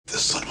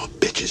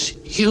is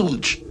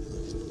huge.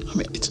 I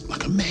mean, it's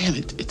like a man.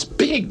 It's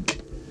big.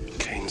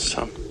 Kane's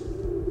son.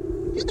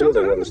 You still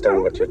don't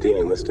understand what you're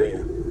dealing with, do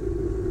you?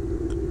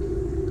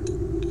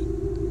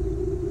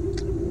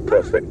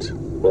 Perfect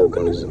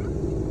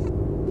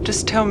organism.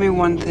 Just tell me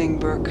one thing,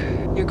 Burke.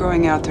 You're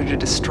going out there to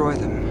destroy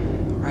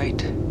them,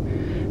 right?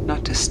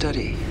 Not to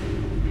study,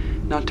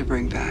 not to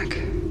bring back,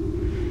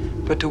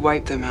 but to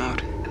wipe them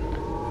out.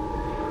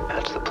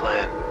 That's the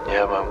plan. You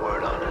have my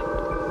word on it.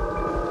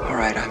 All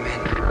right, I'm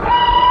in.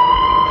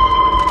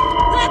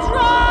 Let's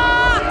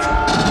rock!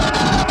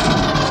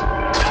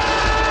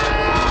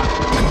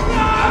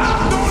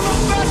 Don't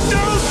look back,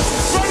 dude!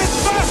 Run as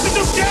fast as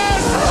you can!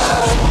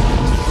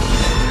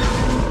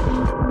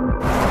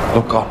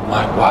 Look on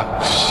my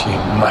works, ye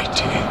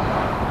mighty,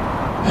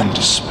 and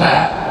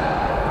despair.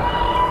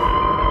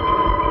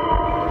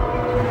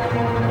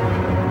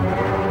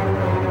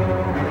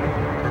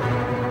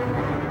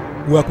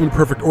 Welcome to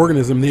Perfect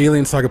Organism, the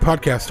Alien Saga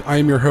podcast. I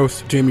am your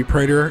host, Jamie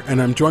Prater,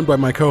 and I'm joined by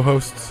my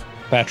co-hosts,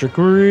 Patrick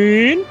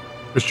Green,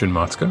 Christian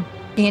Motzka,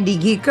 Andy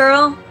Geek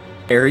Girl,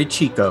 Ari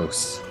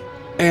Chicos,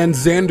 and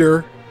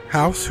Xander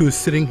House, who is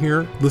sitting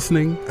here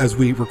listening as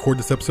we record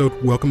this episode.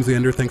 Welcome,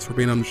 Xander. Thanks for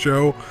being on the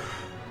show.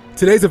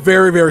 Today's a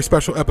very, very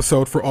special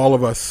episode for all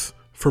of us.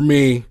 For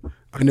me,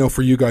 I know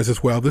for you guys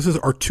as well. This is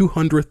our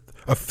 200th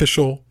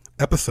official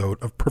episode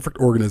of Perfect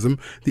Organism,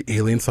 the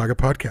Alien Saga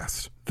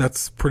podcast.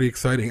 That's pretty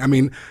exciting. I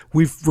mean,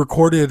 we've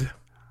recorded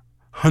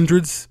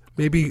hundreds,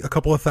 maybe a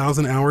couple of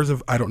thousand hours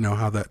of, I don't know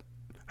how that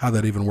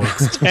even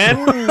works.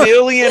 10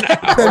 million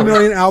hours. 10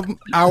 million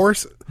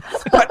hours.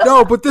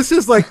 But this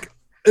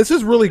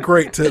is really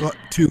great to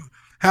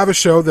have a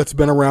show that's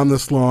been around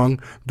this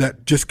long,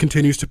 that just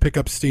continues to pick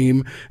up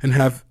steam and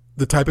have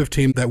the type of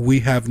team that we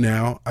have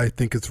now. I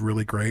think it's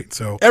really great.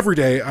 So every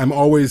day I'm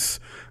always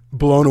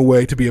blown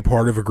away to be a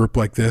part of a group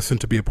like this and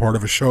to be a part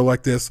of a show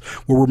like this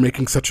where we're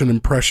making such an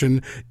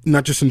impression,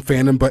 not just in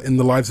fandom, but in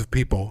the lives of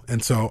people.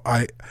 And so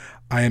I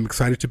am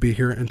excited to be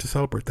here and to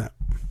celebrate that.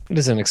 It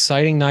is an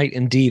exciting night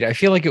indeed. I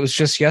feel like it was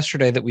just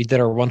yesterday that we did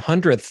our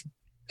 100th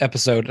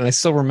episode, and I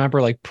still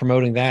remember like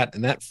promoting that,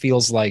 and that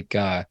feels like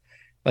it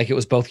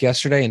was both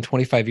yesterday and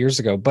 25 years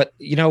ago. But,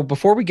 you know,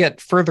 before we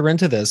get further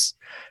into this,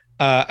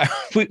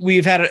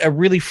 we've had a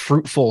really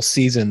fruitful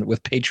season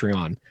with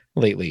Patreon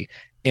lately.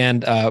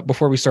 And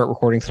before we start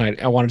recording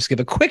tonight, I want to just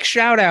give a quick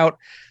shout out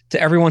to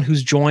everyone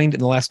who's joined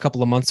in the last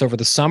couple of months over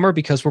the summer,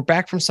 because we're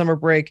back from summer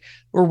break.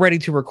 We're ready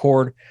to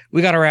record.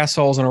 We got our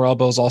assholes and our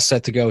elbows all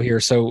set to go here.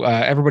 So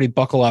everybody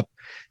buckle up,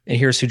 and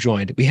here's who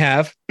joined. We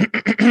have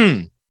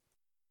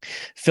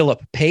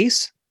Philip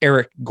Pace,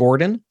 Eric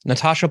Gordon,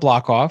 Natasha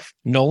Blockoff,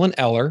 Nolan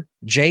Eller,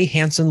 Jay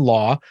Hansen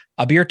Law,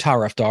 Abir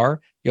Tarafdar,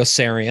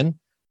 Yossarian,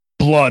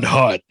 Blood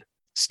Hut,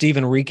 Steve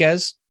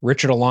Enriquez,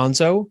 Richard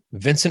Alonso,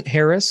 Vincent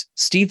Harris,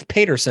 Steve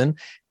Paterson,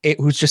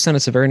 who's just sent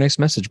us a very nice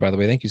message, by the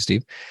way. Thank you,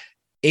 Steve.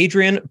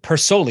 Adrian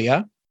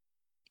Persolia,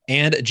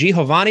 and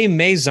Giovanni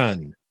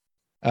Mazon,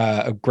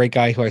 a great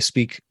guy who I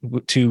speak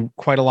to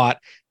quite a lot.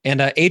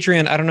 And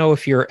Adrian, I don't know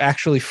if you're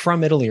actually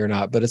from Italy or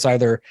not, but it's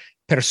either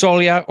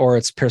Persolia or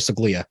it's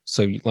Persoglia.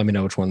 So let me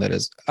know which one that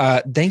is.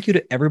 Thank you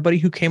to everybody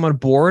who came on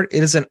board.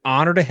 It is an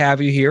honor to have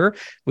you here.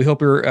 We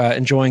hope you're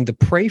enjoying the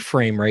Prey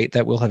frame rate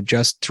that will have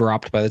just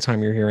dropped by the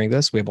time you're hearing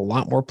this. We have a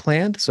lot more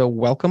planned. So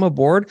welcome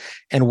aboard,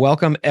 and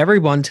welcome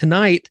everyone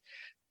tonight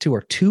to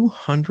our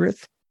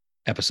 200th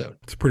episode.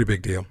 It's a pretty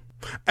big deal.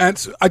 And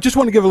so I just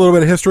want to give a little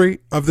bit of history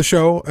of the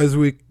show as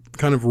we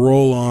kind of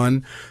roll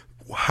on,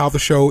 how the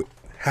show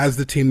has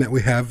the team that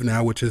we have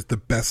now, which is the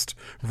best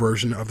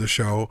version of the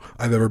show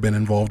I've ever been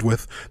involved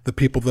with. The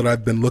people that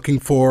I've been looking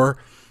for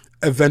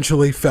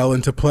eventually fell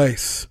into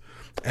place.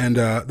 And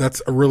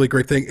that's a really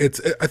great thing.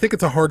 I think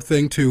it's a hard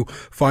thing to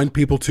find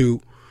people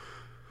to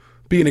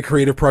be in a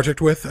creative project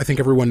with. I think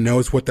everyone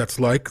knows what that's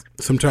like.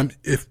 Sometimes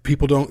if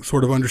people don't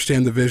sort of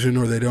understand the vision,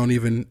 or they don't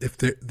even, if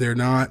they're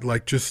not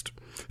like, just,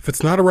 if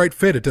it's not a right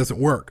fit, it doesn't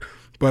work.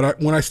 But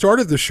when I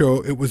started the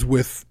show, it was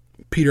with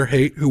Peter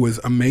Haight, who was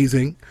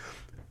amazing.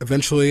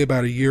 Eventually,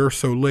 about a year or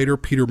so later,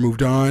 Peter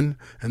moved on,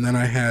 and then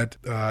I had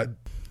a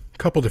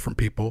couple different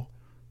people.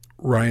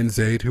 Ryan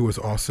Zaid, who was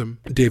awesome.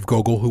 Dave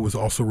Gogol, who was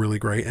also really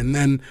great. And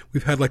then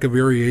we've had like a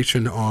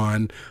variation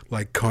on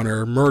like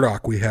Connor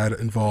Murdoch we had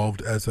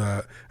involved as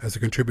a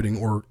contributing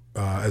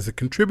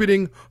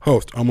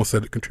host. Almost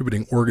said a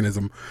contributing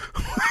organism.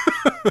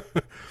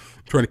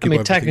 Trying to keep. I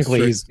mean,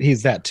 technically,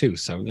 he's that too.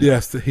 So yeah.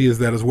 Yes, he is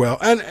that as well.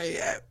 And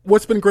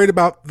what's been great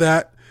about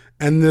that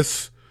and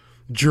this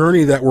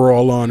journey that we're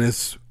all on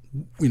is,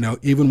 you know,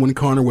 even when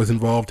Connor was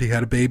involved, he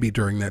had a baby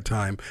during that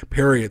time.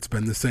 Perry, it's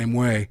been the same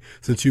way.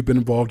 Since you've been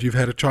involved, you've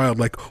had a child.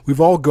 Like,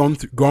 we've all gone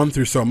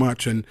through so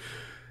much. And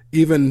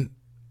even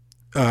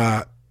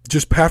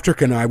just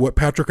Patrick and I, what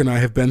Patrick and I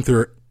have been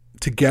through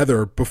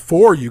together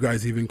before you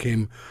guys even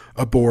came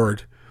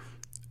aboard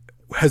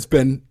has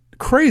been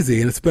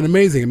crazy, and it's been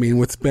amazing. I mean,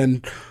 what's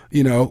been,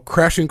 you know,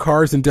 crashing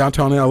cars in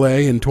downtown LA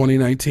in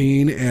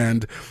 2019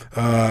 and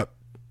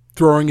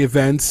throwing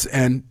events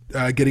and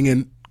getting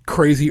in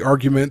crazy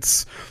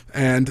arguments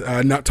and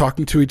not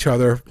talking to each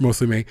other,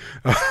 mostly me.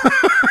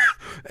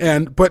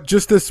 But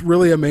just this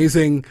really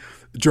amazing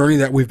journey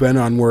that we've been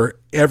on, where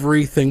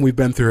everything we've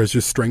been through has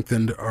just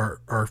strengthened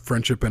our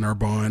friendship and our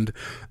bond.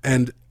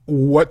 And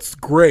what's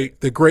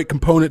great, the great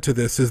component to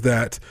this is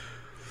that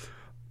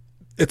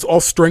it's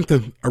all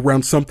strengthened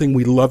around something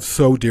we love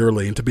so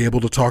dearly, and to be able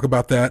to talk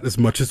about that as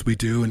much as we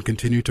do and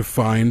continue to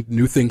find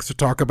new things to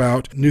talk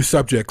about, new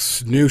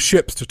subjects, new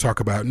ships to talk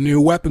about, new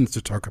weapons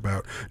to talk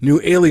about, new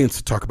aliens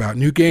to talk about,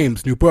 new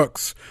games, new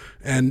books.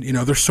 And,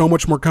 there's so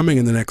much more coming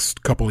in the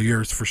next couple of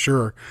years for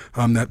sure.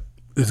 That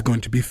is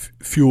going to be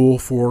fuel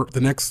for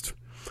the next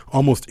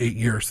almost 8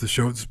 years. The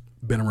show's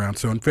been around.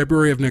 So in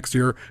February of next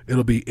year,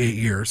 it'll be 8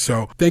 years.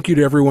 So thank you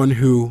to everyone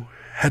who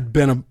had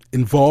been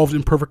involved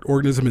in Perfect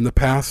Organism in the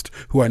past,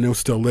 who I know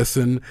still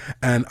listen.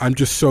 And I'm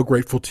just so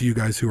grateful to you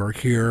guys who are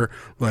here.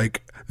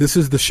 Like, this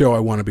is the show I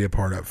want to be a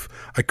part of.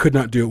 I could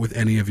not do it with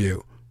any of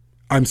you.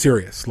 I'm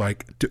serious.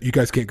 Like, you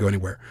guys can't go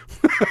anywhere.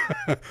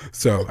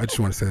 So I just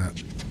want to say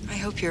that. I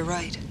hope you're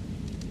right.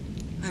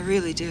 I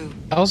really do.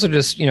 I also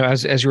just,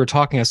 as you were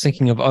talking, I was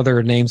thinking of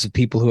other names of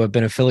people who have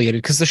been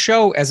affiliated, because the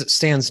show as it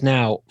stands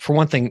now, for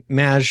one thing,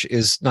 Maj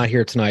is not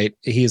here tonight.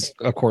 He is,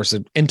 of course,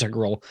 an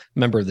integral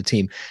member of the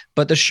team.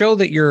 But the show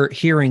that you're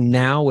hearing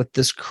now with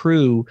this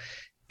crew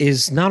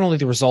is not only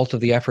the result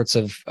of the efforts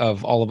of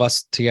all of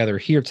us together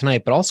here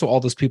tonight, but also all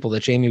those people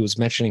that Jamie was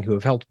mentioning who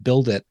have helped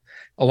build it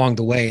along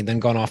the way and then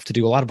gone off to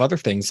do a lot of other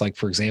things, like,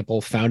 for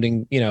example,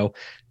 founding,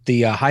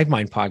 the Hive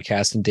Mind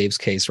podcast in Dave's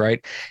case,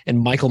 right?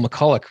 And Michael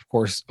McCulloch, of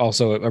course,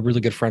 also a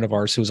really good friend of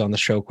ours who's on the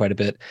show quite a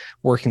bit,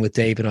 working with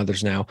Dave and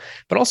others now.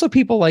 But also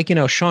people like,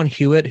 Sean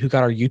Hewitt, who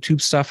got our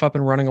YouTube stuff up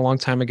and running a long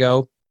time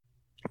ago.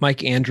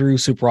 Mike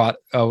Andrews, who brought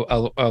a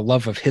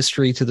love of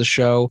history to the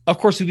show. Of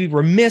course, we'd be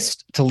remiss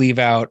to leave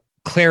out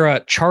Clara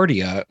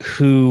Chardia,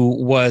 who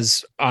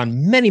was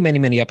on many, many,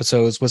 many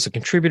episodes, was a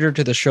contributor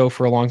to the show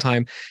for a long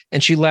time.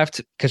 And she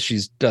left because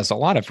she does a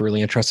lot of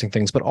really interesting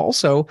things, but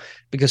also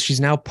because she's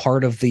now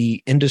part of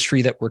the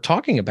industry that we're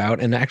talking about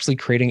and actually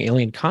creating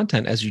alien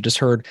content, as you just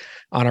heard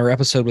on our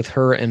episode with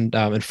her and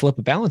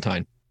Philippa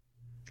Ballantyne.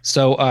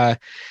 So,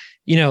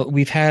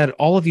 we've had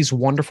all of these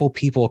wonderful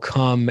people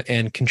come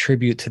and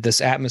contribute to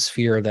this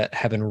atmosphere that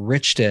have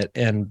enriched it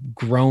and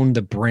grown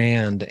the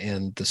brand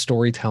and the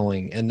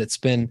storytelling. And it's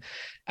been,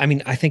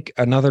 I think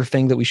another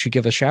thing that we should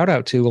give a shout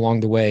out to along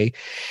the way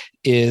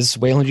is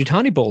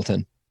Weyland-Yutani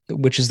Bulletin,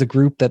 which is the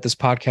group that this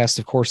podcast,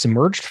 of course,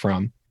 emerged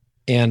from.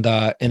 And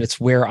it's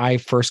where I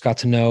first got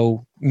to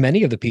know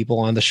many of the people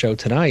on the show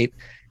tonight.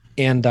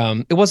 And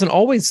it wasn't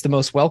always the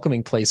most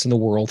welcoming place in the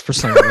world for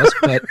some of us,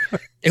 but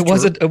it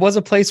was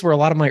a place where a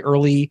lot of my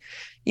early,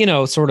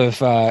 sort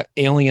of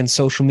alien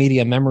social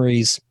media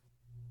memories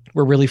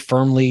were really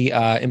firmly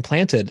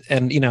implanted.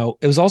 And,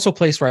 it was also a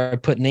place where I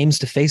put names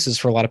to faces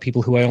for a lot of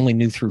people who I only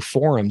knew through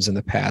forums in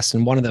the past.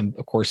 And one of them,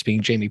 of course,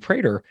 being Jamie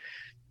Prater.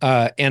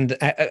 And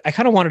I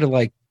kind of wanted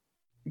to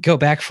go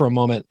back for a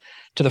moment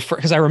to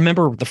because I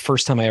remember the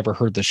first time I ever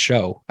heard the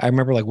show. I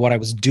remember what I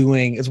was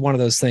doing is one of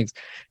those things.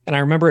 And I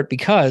remember it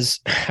because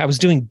I was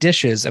doing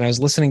dishes and I was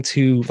listening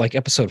to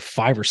episode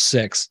 5 or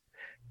 6.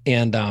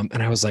 And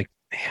I was like,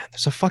 man,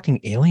 there's a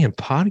fucking alien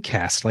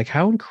podcast.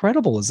 How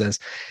incredible is this?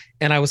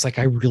 And I was like,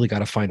 I really got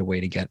to find a way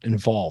to get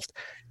involved.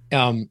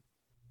 And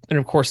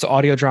of course the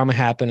audio drama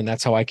happened and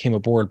that's how I came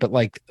aboard. But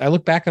I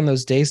look back on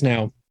those days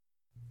now,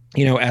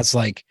 as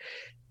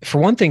for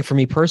one thing, for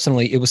me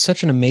personally, it was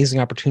such an amazing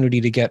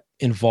opportunity to get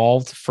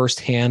involved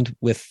firsthand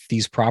with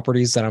these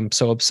properties that I'm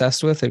so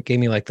obsessed with. It gave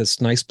me this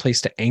nice place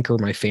to anchor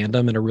my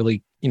fandom in a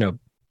really,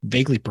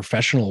 vaguely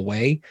professional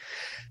way.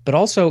 But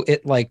also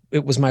it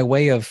was my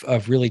way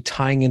of really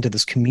tying into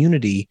this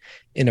community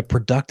in a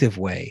productive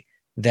way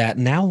that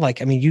now,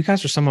 you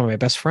guys are some of my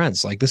best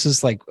friends. This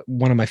is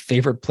one of my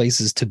favorite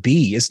places to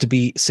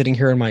be sitting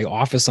here in my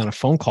office on a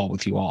phone call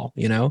with you all,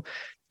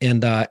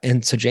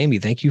 And so, Jamie,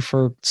 thank you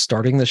for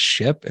starting the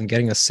ship and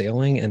getting us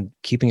sailing and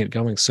keeping it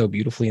going so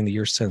beautifully in the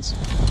years since.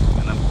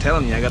 And I'm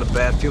telling you, I got a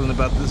bad feeling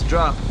about this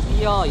drop.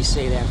 You always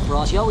say that,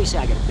 Frost. You always say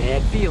I got a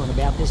bad feeling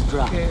about this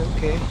drop.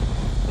 Okay.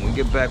 When we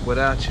get back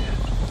without you,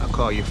 I'll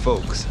call your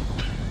folks.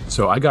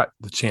 So I got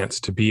the chance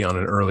to be on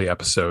an early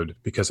episode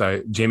because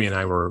Jamie and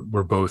I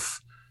were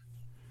both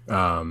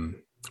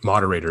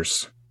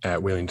moderators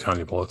at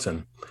Weyland-Yutani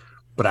Bulletin.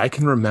 But I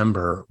can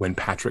remember when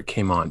Patrick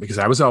came on, because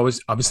I was always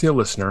obviously a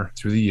listener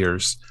through the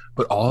years,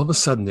 but all of a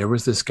sudden there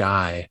was this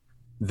guy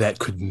that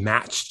could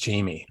match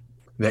Jamie,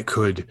 that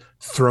could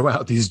throw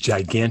out these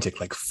gigantic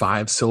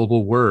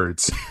 5-syllable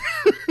words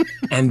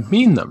and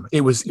mean them.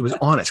 It was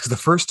honest, because the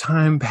first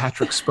time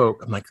Patrick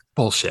spoke, I'm like,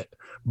 bullshit.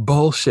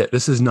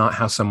 This is not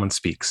how someone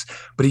speaks.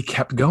 But he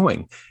kept going.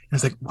 And I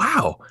was like,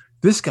 wow,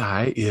 this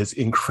guy is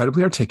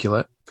incredibly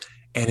articulate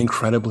and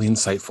incredibly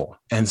insightful.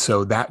 And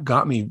so that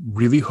got me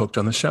really hooked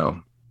on the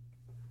show.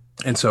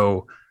 And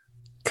so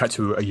cut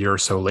to a year or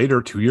so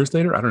later, 2 years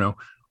later, I don't know,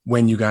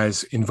 when you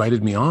guys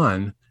invited me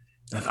on,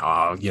 I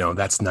thought,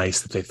 that's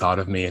nice that they thought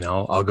of me and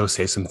I'll go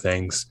say some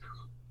things.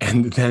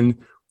 And then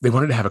they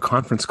wanted to have a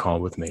conference call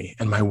with me,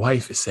 and my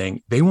wife is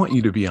saying, they want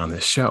you to be on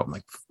this show. I'm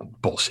like,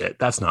 bullshit,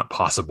 that's not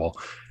possible.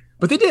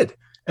 But they did.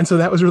 And so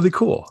that was really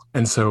cool.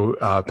 And so,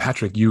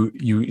 Patrick, you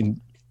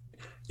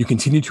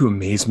continue to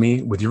amaze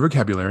me with your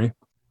vocabulary,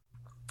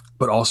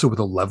 but also with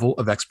a level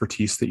of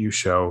expertise that you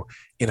show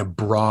in a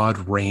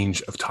broad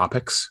range of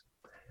topics.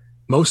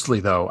 Mostly,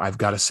 though, I've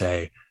got to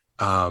say,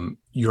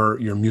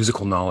 your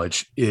musical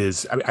knowledge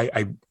is,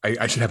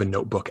 I should have a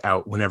notebook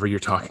out whenever you're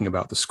talking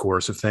about the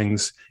scores of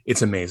things.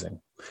 It's amazing.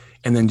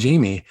 And then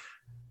Jamie,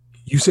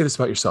 you say this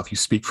about yourself. You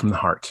speak from the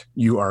heart.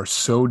 You are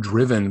so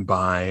driven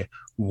by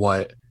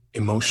what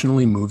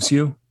emotionally moves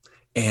you.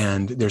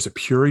 And there's a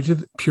purity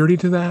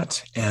to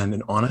that and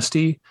an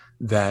honesty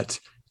that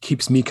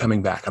keeps me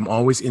coming back. I'm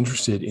always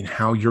interested in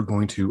how you're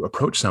going to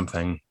approach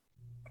something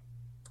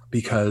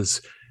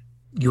because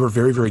you're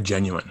very, very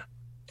genuine.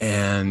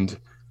 And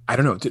I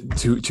don't know,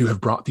 to have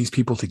brought these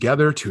people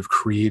together, to have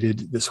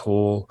created this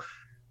whole,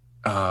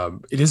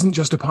 it isn't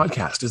just a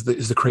podcast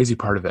is the crazy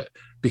part of it,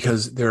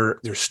 because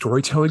there's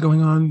storytelling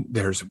going on.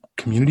 There's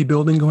community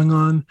building going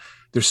on.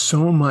 There's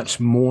so much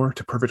more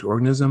to Perfect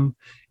Organism.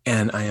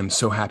 And I am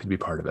so happy to be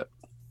part of it.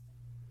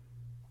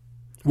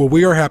 Well,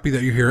 we are happy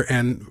that you're here.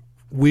 And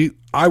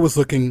I was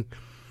looking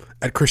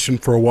at Christian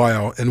for a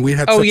while, and we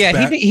had. Oh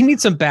yeah, he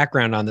needs some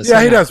background on this.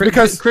 Yeah, he does,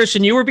 because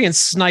Christian, you were being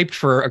sniped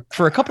for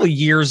a couple of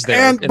years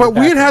there. But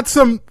we'd had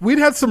some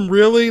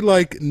really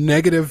like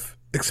negative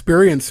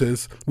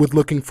experiences with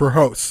looking for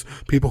hosts,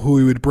 people who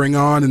we would bring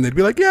on, and they'd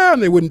be like, yeah,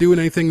 and they wouldn't do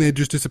anything. They'd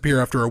just disappear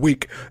after a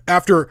week.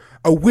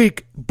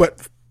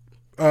 But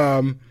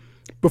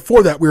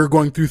before that, we were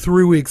going through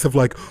 3 weeks of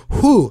like,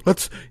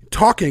 let's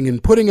talking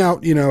and putting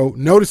out,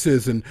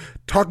 notices and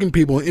talking to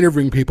people and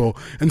interviewing people.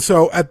 And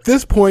so at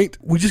this point,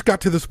 we just got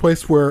to this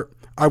place where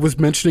I was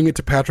mentioning it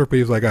to Patrick, but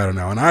he was like, I don't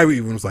know. And I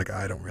even was like,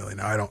 I don't really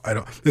know. I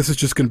don't, this is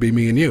just going to be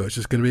me and you. It's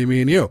just going to be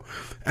me and you.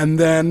 And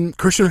then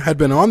Christian had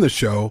been on the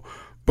show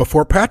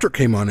before Patrick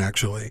came on,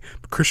 actually.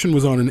 Christian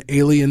was on an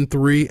Alien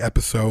 3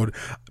 episode,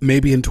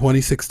 maybe in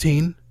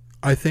 2016.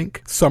 I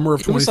think summer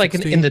of 2016. It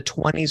was like in the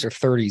 20s or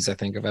 30s, I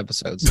think, of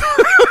episodes.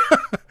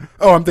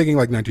 Oh, I'm thinking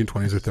like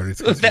 1920s or 30s.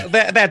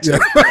 That's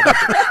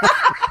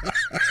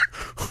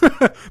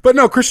But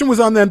no, Christian was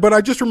on then. But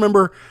I just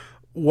remember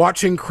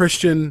watching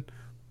Christian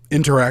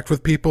interact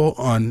with people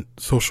on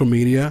social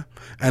media,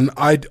 and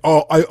I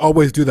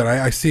always do that.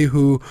 I see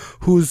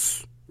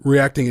who's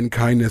reacting in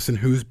kindness and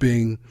who's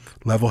being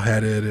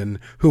level-headed and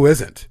who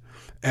isn't.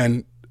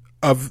 And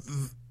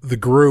of the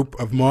group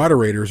of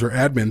moderators or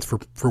admins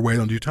for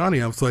Wayland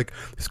Yutani, I was like,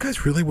 this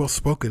guy's really well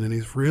spoken and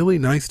he's really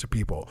nice to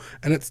people,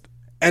 and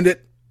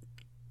it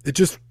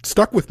just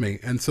stuck with me.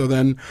 And so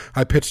then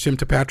I pitched him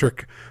to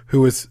Patrick,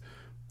 who was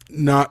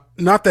not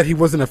that he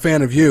wasn't a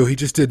fan of you, he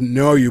just didn't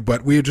know you,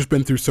 but we had just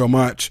been through so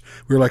much.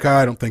 We were like,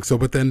 I don't think so,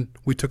 but then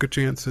we took a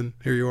chance and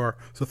here you are.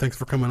 So thanks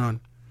for coming on.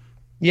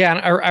 Yeah,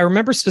 and I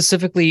remember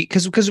specifically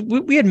because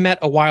we had met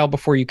a while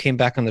before you came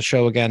back on the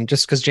show again,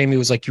 just because Jamie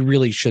was like, you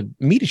really should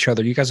meet each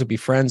other. You guys would be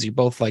friends. You're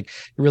both like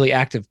really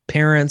active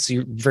parents.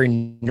 You're very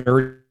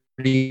nerdy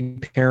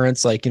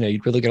parents, like,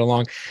 you'd really get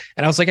along.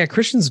 And I was like, yeah,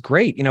 Christian's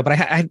great, but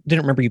I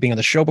didn't remember you being on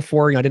the show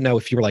before. I didn't know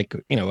if you were like, a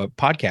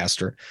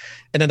podcaster.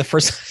 And then the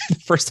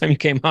first time you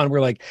came on,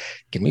 we're like,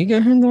 can we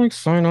get him to like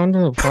sign on to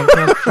the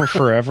podcast for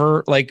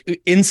forever?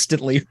 Like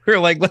instantly, we're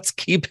like, let's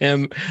keep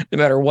him no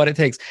matter what it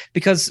takes.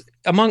 Because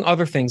among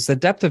other things, the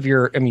depth of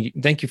your,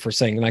 thank you for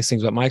saying the nice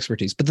things about my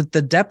expertise, but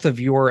the depth of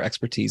your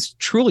expertise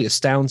truly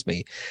astounds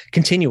me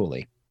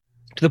continually,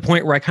 to the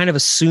point where I kind of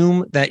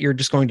assume that you're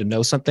just going to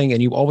know something,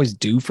 and you always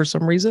do for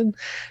some reason.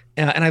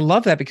 And I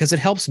love that because it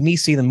helps me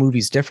see the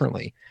movies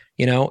differently,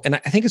 and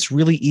I think it's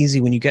really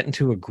easy when you get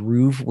into a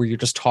groove where you're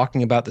just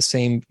talking about the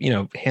same,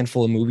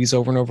 handful of movies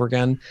over and over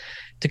again,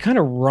 to kind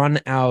of run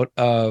out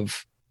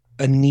of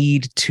a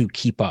need to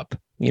keep up.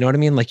 You know what I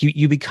mean? Like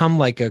you become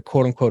like a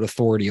quote unquote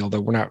authority,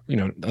 although we're not,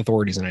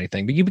 authorities in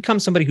anything, but you become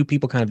somebody who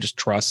people kind of just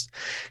trust.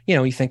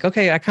 You think,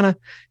 okay, I kind of,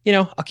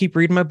 I'll keep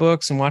reading my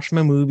books and watching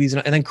my movies.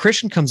 And then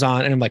Christian comes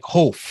on and I'm like,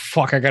 oh,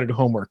 fuck, I got to do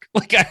homework.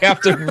 Like I have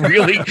to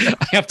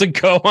I have to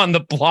go on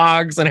the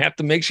blogs and I have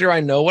to make sure I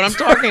know what I'm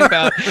talking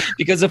about,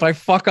 because if I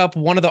fuck up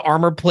one of the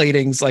armor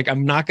platings, like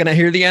I'm not going to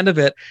hear the end of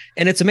it.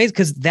 And it's amazing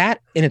because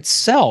that in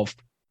itself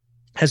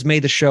has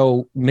made the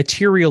show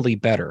materially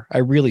better. I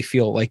really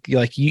feel like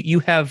you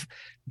have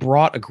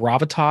brought a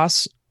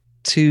gravitas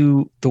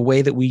to the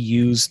way that we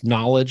use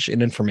knowledge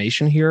and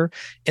information here,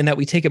 and that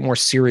we take it more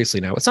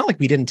seriously now. It's not like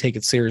we didn't take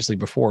it seriously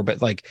before,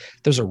 but like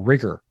there's a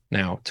rigor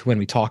now to when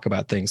we talk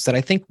about things that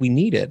I think we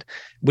needed,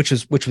 which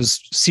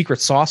was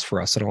secret sauce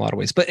for us in a lot of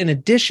ways. But in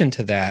addition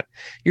to that,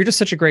 you're just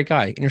such a great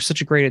guy, and you're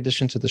such a great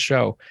addition to the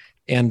show.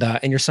 And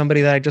you're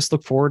somebody that I just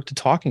look forward to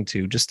talking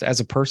to just as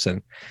a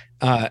person.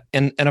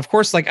 And of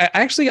course, like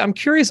I'm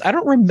curious. I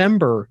don't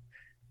remember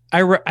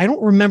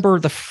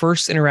the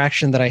first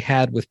interaction that I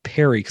had with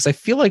Perry, because I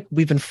feel like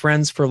we've been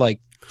friends for like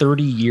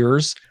 30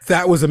 years.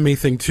 That was a me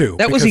thing too.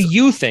 That was a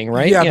you thing,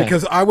 right? Yeah,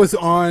 because I was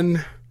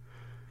on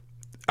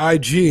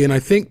IG, and I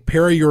think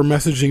Perry, you were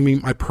messaging me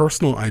my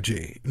personal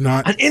IG,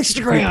 not on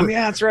Instagram.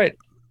 Yeah, that's right.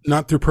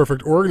 Not through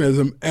Perfect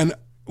Organism. And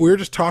we were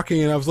just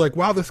talking, and I was like,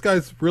 wow, this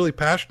guy's really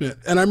passionate.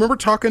 And I remember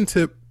talking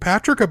to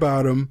Patrick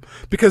about him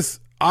because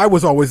I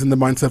was always in the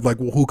mindset of like,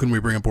 well, who can we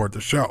bring aboard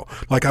the show?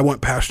 Like, I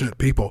want passionate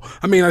people.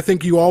 I mean, I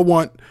think you all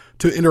want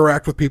to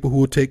interact with people who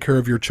will take care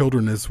of your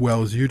children as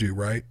well as you do,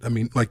 right? I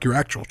mean, like your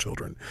actual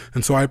children.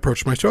 And so I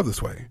approached my show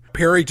this way.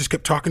 Perry just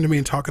kept talking to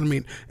me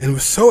and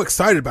was so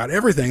excited about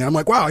everything. And I'm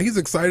like, wow, he's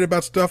excited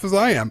about stuff as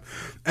I am.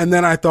 And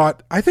then I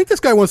thought, I think this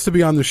guy wants to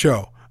be on the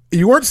show.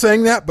 You weren't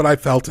saying that, but I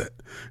felt it.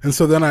 And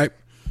so then I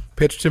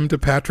pitched him to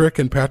Patrick,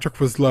 and Patrick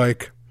was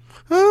like,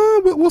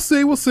 we'll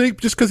see,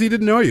 just because he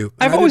didn't know you.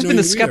 I've always been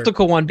the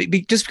skeptical one,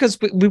 just because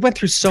we went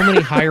through so many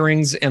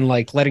hirings and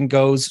like letting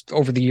goes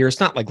over the years,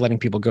 not like letting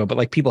people go, but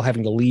like people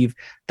having to leave,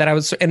 that I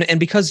was, and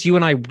because you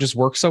and I just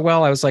work so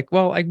well, I was like,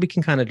 well, we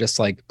can kind of just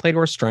like play to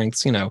our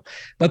strengths, you know.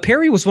 But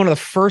Perry was one of the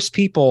first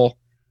people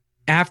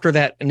after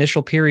that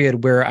initial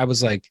period where I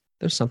was like,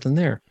 there's something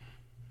there.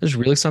 There's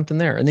really something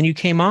there. And then you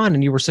came on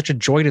and you were such a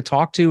joy to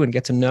talk to and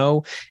get to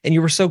know. And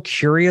you were so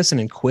curious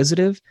and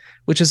inquisitive,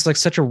 which is like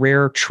such a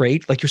rare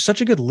trait. Like, you're such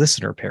a good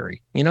listener,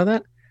 Perry. You know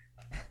that?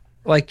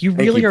 Like, you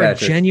really are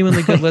Patrick. A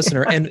genuinely good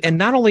listener. And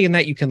not only in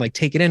that you can like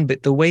take it in,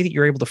 but the way that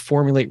you're able to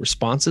formulate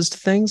responses to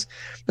things,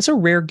 that's a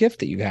rare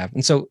gift that you have.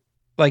 And so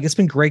like, it's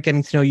been great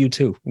getting to know you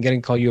too and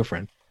getting to call you a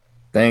friend.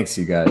 Thanks,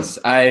 you guys.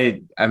 I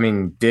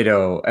mean,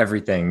 ditto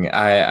everything.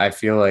 I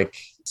feel like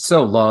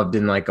so loved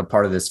and like a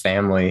part of this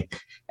family.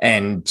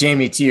 And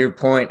Jamie, to your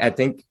point, I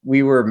think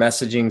we were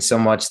messaging so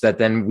much that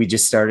then we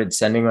just started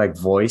sending like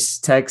voice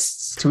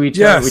texts to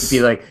each other.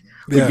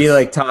 We'd be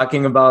like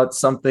talking about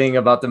something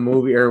about the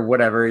movie or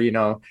whatever, you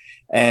know.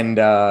 And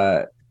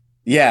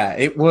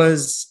it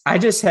was, I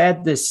just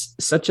had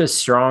such a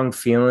strong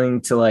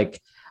feeling to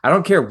like, I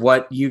don't care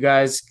what you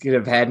guys could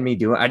have had me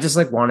do. I just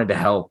like wanted to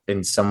help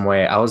in some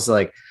way. I was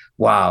like,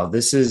 wow,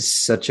 this is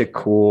such a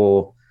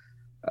cool,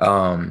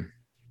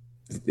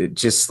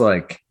 just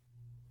like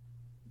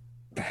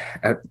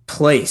a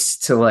place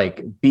to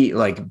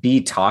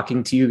be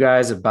talking to you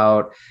guys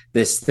about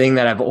this thing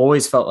that I've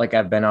always felt like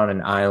I've been on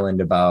an island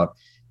about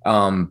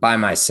by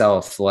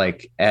myself,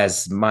 like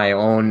as my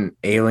own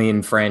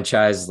Alien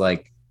franchise,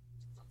 like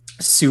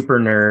super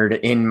nerd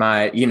in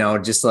my, you know,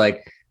 just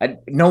like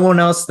no one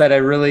else that I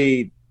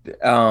really,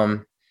 I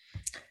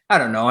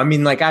don't know. I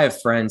mean, like I have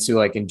friends who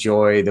like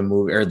enjoy the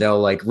movie or they'll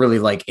like really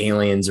like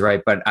Aliens.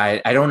 Right. But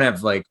I don't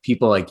have like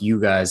people like you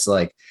guys,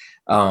 like,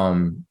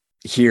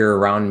 here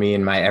around me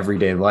in my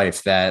everyday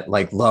life that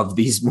like love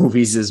these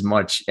movies as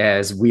much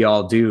as we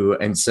all do.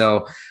 And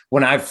so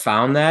when I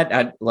found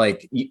that,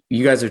 like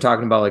you guys are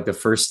talking about like the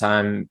first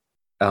time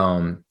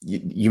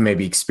you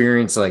maybe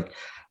experienced like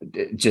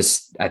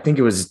just, I think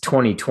it was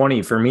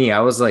 2020 for me. I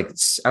was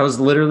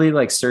literally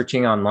like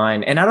searching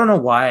online, and I don't know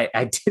why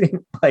I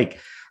didn't like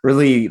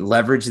really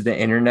leverage the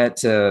internet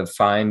to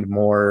find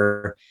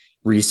more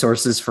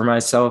resources for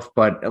myself.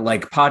 But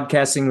like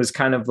podcasting was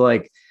kind of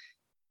like,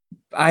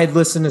 I'd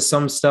listened to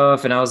some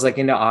stuff and I was like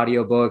into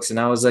audiobooks, and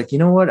I was like, you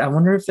know what? I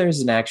wonder if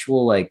there's an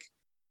actual like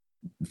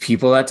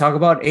people that talk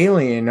about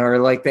Alien or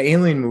like the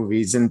Alien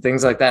movies and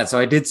things like that. So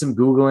I did some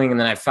Googling, and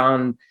then I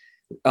found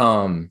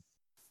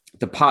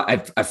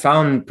I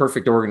found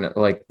Perfect Organ,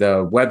 like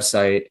the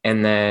website,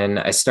 and then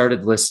I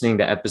started listening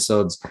to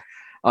episodes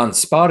on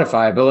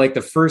Spotify. But like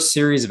the first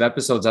series of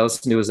episodes I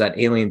listened to was that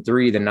Alien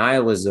 3, the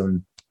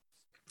Nihilism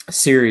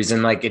series,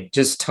 and like it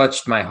just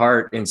touched my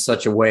heart in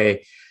such a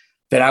way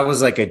that I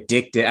was like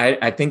addicted.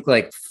 I think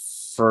like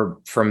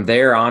from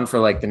there on for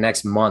like the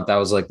next month, I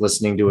was like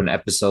listening to an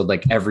episode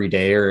like every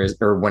day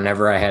or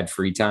whenever I had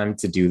free time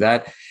to do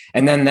that.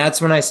 And then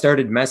that's when I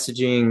started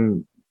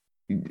messaging.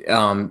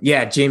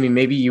 Jamie,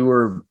 maybe you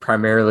were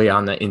primarily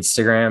on the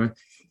Instagram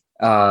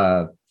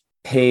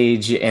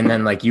page, and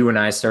then like you and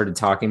I started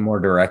talking more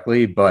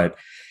directly, but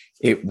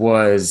it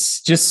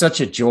was just such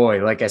a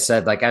joy. Like I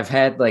said, like I've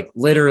had like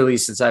literally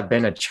since I've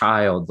been a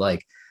child,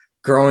 like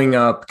growing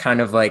up kind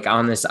of like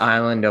on this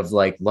island of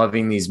like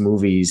loving these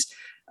movies.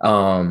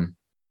 Cause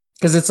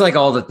it's like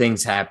all the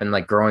things happen,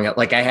 like growing up,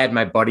 like I had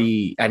my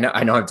buddy, I know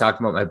I'm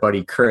talking about my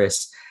buddy,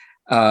 Chris,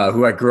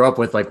 who I grew up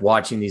with, like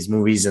watching these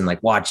movies and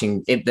like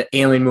watching the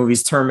Alien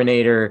movies,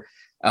 Terminator,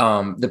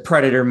 the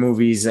Predator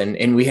movies.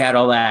 And we had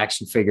all the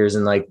action figures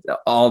and like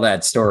all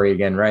that story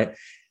again. Right.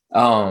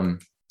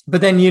 But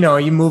then, you know,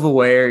 you move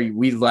away, or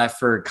we left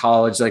for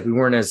college. Like we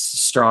weren't as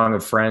strong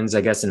of friends,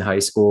 I guess, in high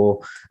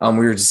school.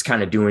 We were just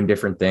kind of doing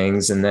different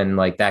things. And then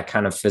like that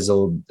kind of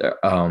fizzled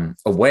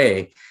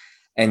away.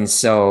 And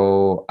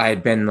so I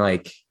had been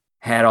like,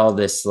 had all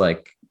this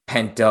like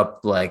pent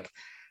up, like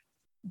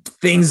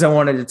things I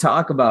wanted to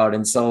talk about.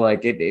 And so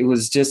like, it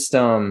was just,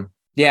 I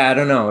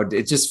don't know.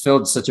 It just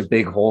filled such a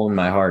big hole in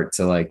my heart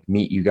to like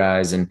meet you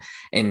guys and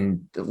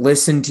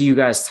listen to you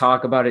guys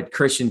talk about it.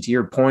 Christian, to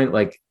your point,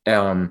 like,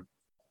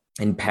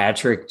 and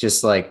Patrick,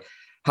 just like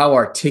how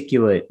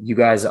articulate you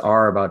guys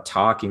are about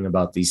talking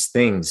about these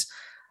things.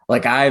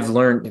 like I've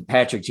learned,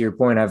 Patrick, to your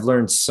point, I've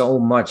learned so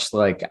much.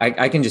 Like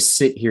I can just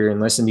sit here and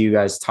listen to you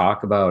guys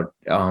talk about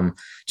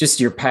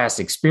just your past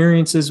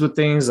experiences with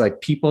things,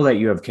 like people that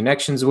you have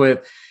connections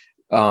with.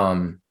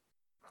 Other,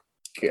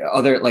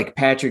 like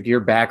Patrick, your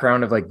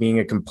background of like being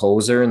a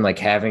composer and like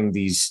having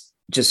these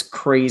just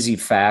crazy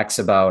facts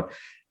about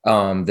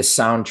the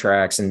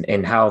soundtracks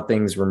and how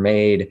things were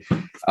made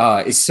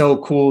is so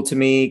cool to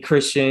me.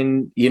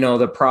 Christian, you know,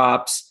 the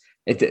props.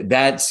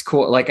 That's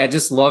cool. Like, I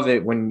just love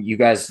it when you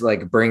guys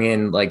like bring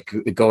in, like,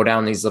 go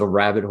down these little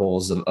rabbit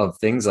holes of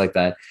things like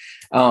that.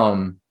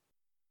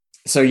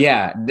 So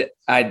yeah,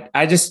 I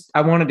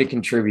wanted to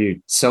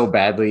contribute so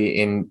badly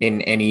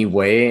in any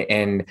way.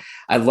 And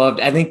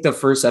I think the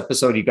first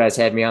episode you guys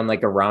had me on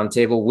like a round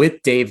table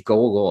with Dave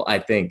Gogol, I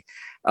think,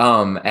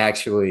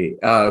 actually,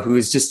 who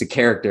is just a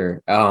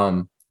character.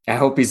 I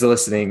hope he's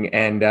listening.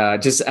 And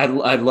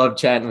I love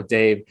chatting with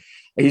Dave.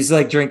 He's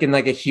like drinking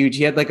like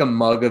he had like a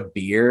mug of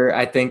beer,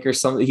 I think, or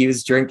something he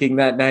was drinking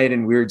that night.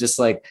 And we were just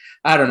like,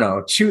 I don't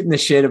know, shooting the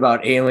shit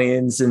about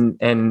aliens. And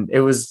it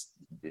was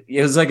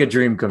like a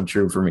dream come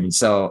true for me.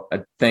 So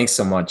thanks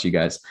so much, you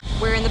guys.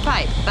 We're in the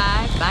pipe, 5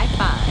 by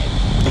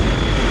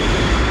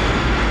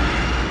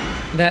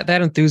 5.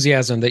 That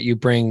enthusiasm that you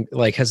bring,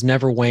 like, has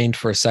never waned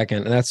for a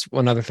second. And that's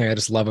one other thing I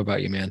just love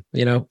about you, man.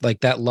 You know,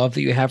 like that love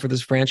that you have for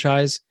this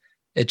franchise.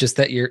 It's just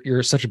that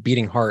you're such a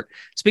beating heart.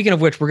 Speaking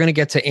of which, we're going to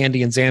get to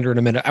Andy and Xander in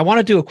a minute. I want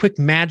to do a quick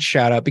Madge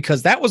shout out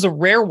because that was a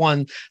rare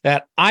one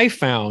that I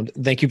found.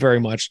 Thank you very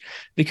much.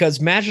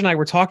 Because Madge and I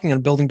were talking on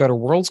Building Better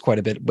Worlds quite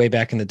a bit way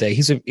back in the day.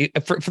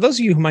 For those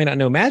of you who might not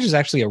know, Madge is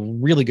actually a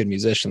really good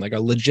musician, like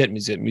a legit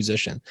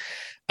musician.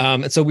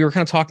 And so we were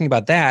kind of talking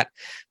about that,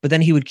 but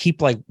then he would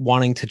keep like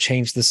wanting to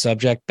change the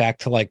subject back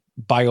to like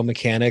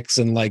biomechanics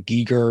and like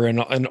Giger and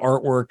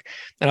artwork.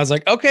 And I was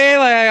like, okay,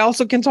 I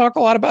also can talk a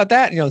lot about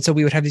that, you know. And so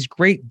we would have these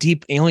great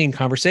deep alien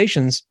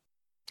conversations.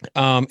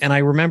 And I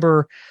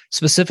remember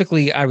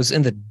specifically, I was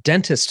in the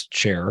dentist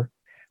chair,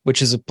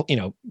 which is a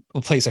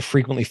place I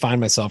frequently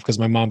find myself because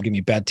my mom gave me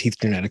bad teeth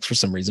genetics for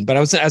some reason. But I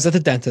was at the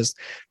dentist,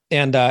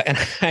 and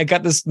I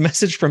got this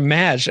message from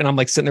Madge, and I'm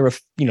like sitting there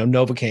with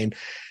Novocaine.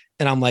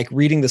 And I'm like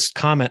reading this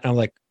comment. And I'm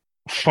like,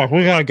 fuck,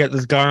 we got to get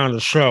this guy on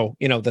the show.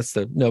 You know, that's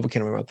the Novocaine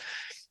in my mouth.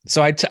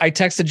 So I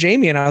texted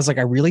Jamie and I was like,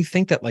 I really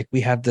think that like we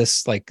have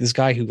this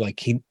guy who like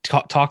he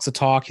talks the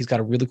talk. He's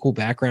got a really cool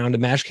background.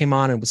 And Madge came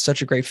on and was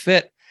such a great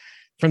fit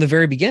from the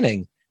very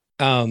beginning.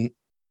 And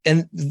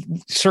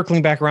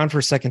circling back around for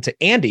a second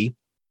to Andy.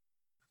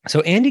 So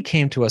Andy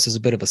came to us as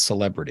a bit of a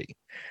celebrity.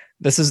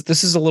 This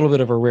is a little bit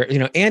of a rare,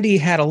 Andy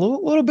had a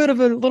little bit of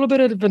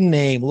a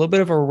name, a little bit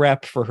of a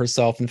rep for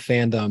herself in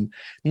fandom,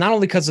 not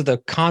only because of the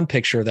con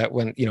picture that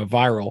went,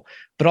 viral,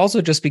 but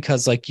also just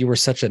because like you were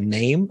such a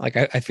name. Like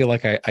I feel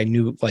like I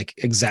knew like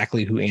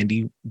exactly who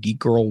Andy Geek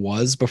Girl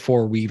was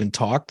before we even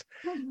talked.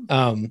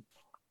 And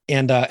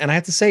I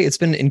have to say, it's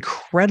been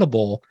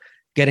incredible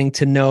getting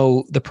to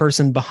know the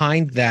person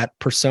behind that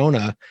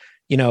persona,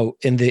 in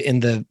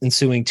the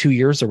ensuing 2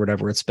 years or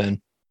whatever it's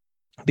been.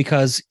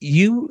 Because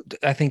you,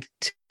 I think,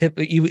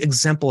 you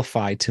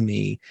exemplify to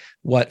me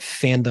what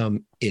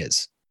fandom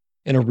is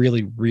in a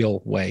really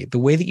real way. The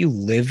way that you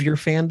live your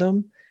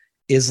fandom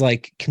is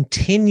like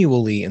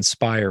continually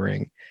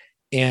inspiring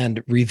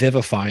and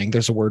revivifying.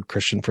 There's a word,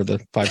 Christian, for the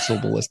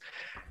 5-syllable list.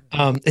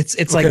 It's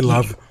okay, like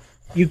love.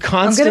 You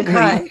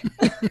constantly,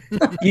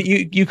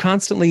 you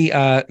constantly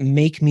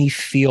make me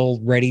feel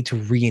ready to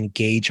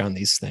re-engage on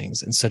these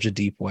things in such a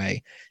deep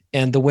way.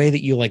 And the way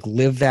that you like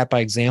live that by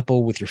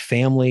example with your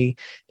family,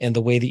 and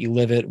the way that you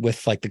live it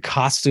with like the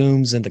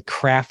costumes and the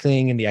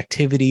crafting and the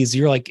activities,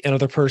 you're like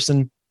another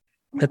person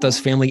that does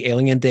family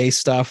Alien Day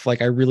stuff.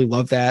 Like, I really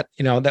love that.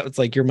 That was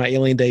like, you're my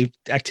Alien Day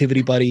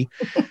activity buddy.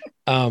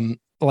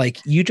 Like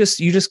you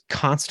just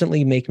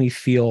constantly make me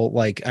feel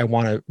like I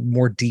want to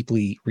more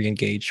deeply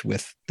re-engage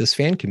with this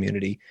fan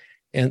community.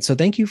 And so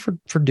thank you for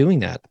doing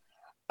that.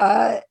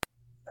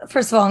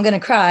 First of all, I'm going to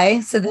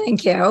cry. So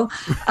thank you.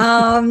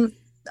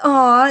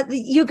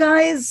 You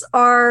guys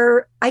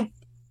are,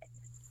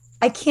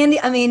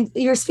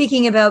 you're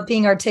speaking about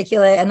being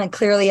articulate, and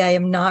clearly I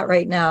am not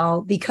right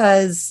now,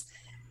 because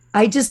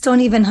I just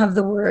don't even have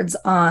the words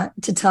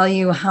to tell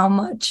you how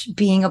much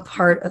being a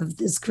part of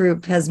this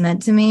group has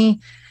meant to me.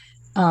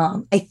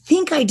 I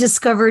think I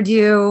discovered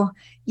you.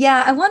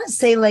 Yeah. I want to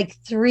say like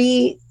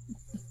 3-4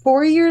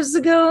 years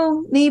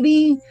ago,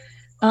 maybe.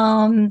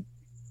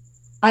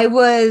 I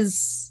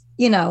was,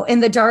 in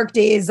the dark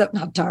days of,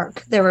 not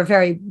dark, they were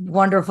very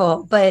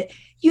wonderful, but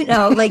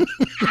like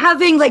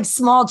having like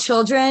small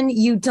children,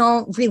 you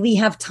don't really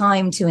have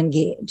time to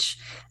engage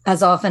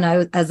as often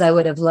as I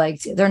would have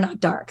liked. They're not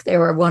dark. They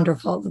were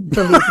wonderful.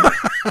 Believe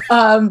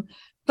me.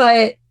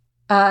 But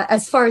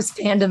as far as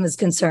fandom is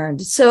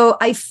concerned, so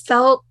I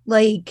felt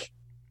like,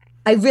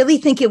 I really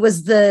think it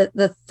was the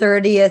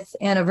 30th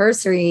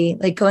anniversary,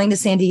 like going to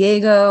San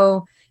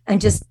Diego and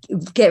just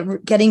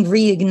getting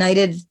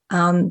reignited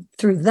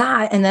through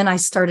that. And then I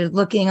started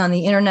looking on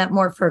the internet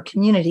more for a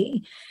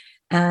community.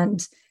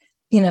 And,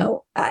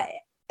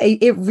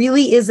 it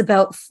really is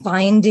about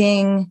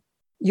finding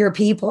your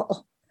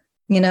people,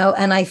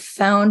 and I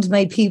found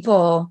my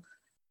people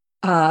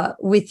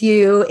with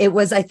you. It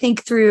was, I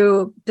think,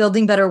 through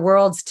Building Better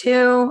Worlds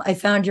too. I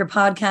found your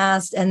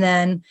podcast, and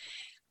then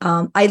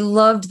I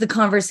loved the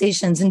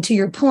conversations. And to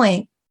your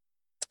point,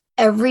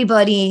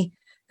 everybody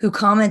who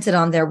commented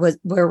on there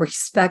were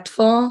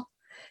respectful.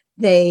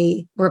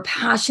 They were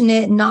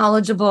passionate,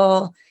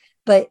 knowledgeable,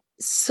 but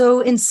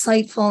so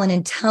insightful and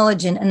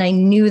intelligent. And I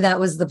knew that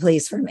was the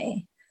place for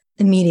me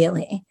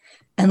immediately.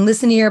 And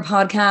listen to your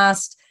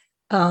podcast.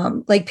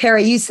 Like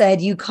Perry, you said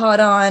you caught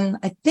on.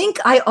 I think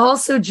I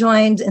also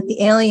joined in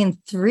the Alien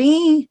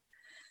 3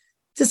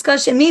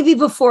 discussion, maybe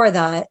before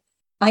that.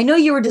 I know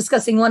you were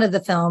discussing one of the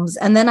films,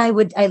 and then I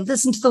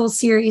listened to the whole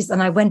series,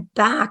 and I went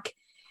back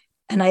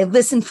and I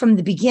listened from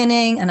the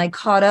beginning, and I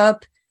caught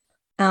up.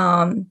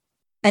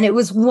 And it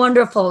was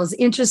wonderful. It was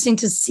interesting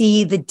to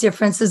see the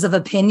differences of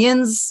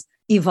opinions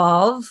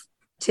evolve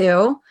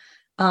too.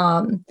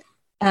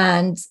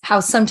 And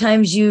how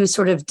sometimes you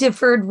sort of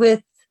differed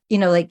with,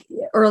 like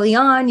early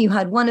on, you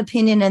had one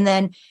opinion, and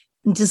then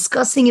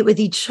discussing it with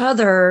each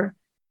other,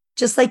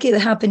 just like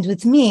it happened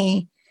with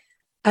me,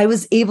 I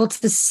was able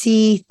to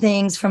see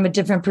things from a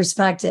different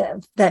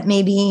perspective that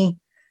maybe,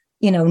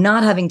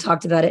 not having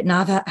talked about it,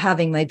 not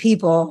having my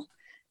people,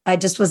 I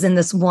just was in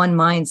this one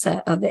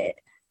mindset of it.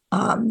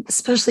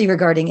 Especially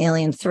regarding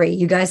Alien 3.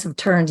 You guys have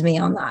turned me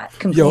on that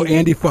completely. Yo,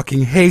 Andy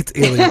fucking hates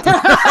Alien 3.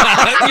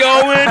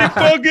 Andy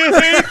fucking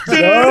hates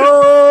it.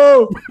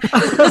 No!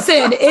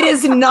 Listen, it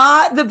is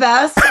not the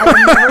best.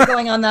 I'm never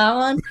going on that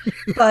one.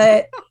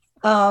 But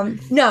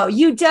no,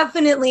 you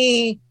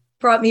definitely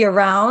brought me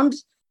around.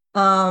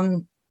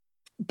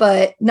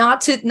 But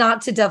not to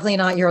definitely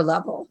not your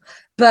level.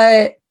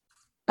 But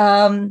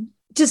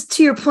just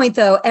to your point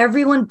though,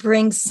 everyone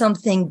brings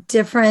something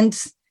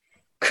different.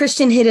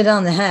 Christian hit it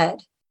on the head,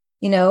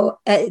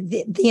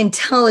 the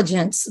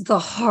intelligence, the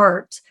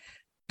heart,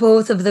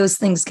 both of those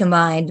things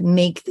combined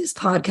make this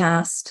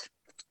podcast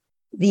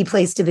the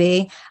place to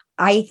be.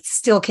 I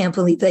still can't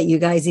believe that you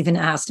guys even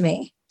asked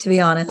me, to be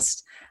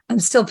honest. I'm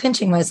still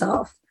pinching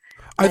myself.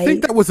 I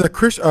think that was not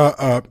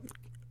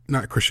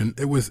Christian.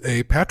 It was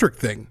a Patrick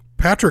thing.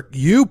 Patrick,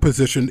 you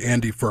positioned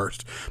Andy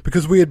first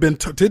because we had been,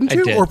 didn't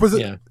you? I did, or was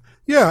it?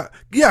 Yeah.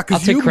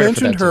 Because you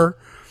mentioned her.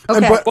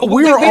 Okay. But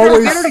we were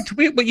always.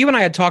 But you and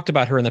I had talked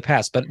about her in the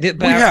past, but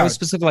I was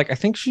specifically like, I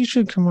think she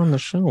should come on the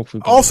show.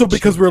 Also,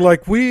 because we're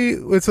like,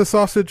 it's a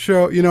sausage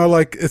show,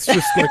 like it's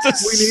just like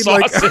we need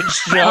like.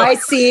 Show. I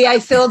see. I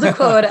filled the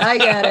quota. I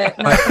get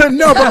it.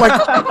 No, but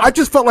like I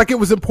just felt like it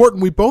was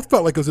important. We both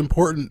felt like it was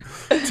important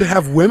to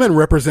have women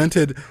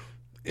represented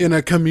in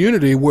a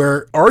community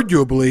where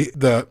arguably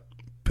the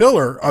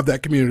pillar of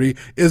that community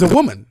is a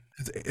woman,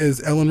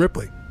 is Ellen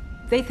Ripley.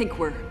 They think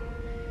we're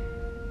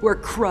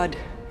crud.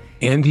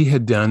 Andy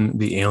had done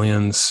the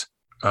Aliens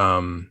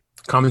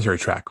commentary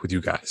track with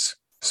you guys.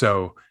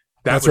 So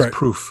that was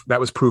proof. That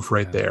was proof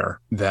right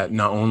there that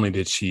not only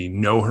did she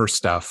know her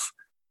stuff,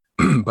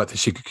 but that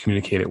she could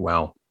communicate it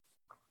well.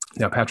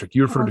 Now, Patrick,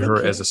 you referred to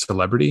her as a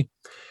celebrity.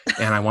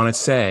 And I want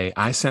to say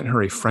I sent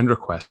her a friend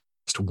request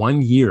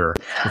 1 year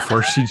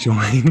before she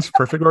joined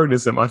Perfect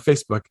Organism on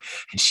Facebook,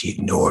 and she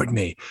ignored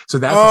me. So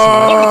that's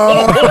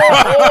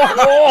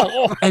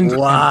and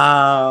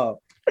wow.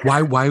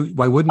 Why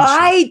wouldn't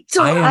she?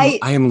 I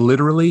am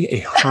literally a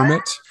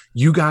hermit.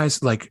 You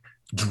guys like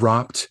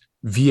dropped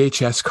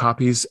VHS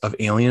copies of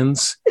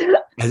Aliens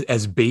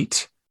as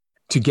bait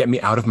to get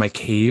me out of my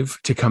cave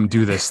to come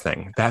do this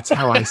thing. That's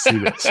how I see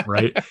this,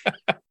 right?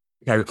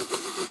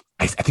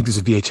 I think there's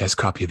a VHS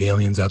copy of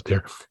Aliens out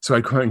there, so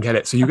I couldn't get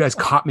it. So you guys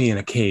caught me in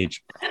a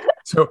cage.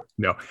 So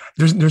no,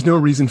 there's no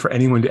reason for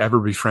anyone to ever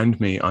befriend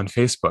me on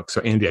Facebook.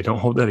 So Andy, I don't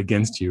hold that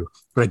against you,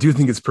 but I do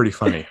think it's pretty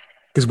funny.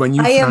 Because when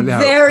you found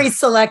out, very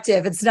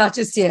selective. It's not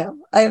just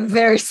you. I am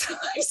very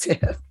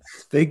selective.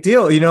 Big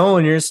deal.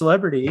 When you're a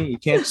celebrity, you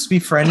can't just be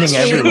friending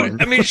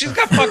everyone. I mean, she's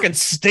got fucking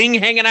Sting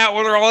hanging out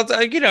with her all the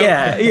time,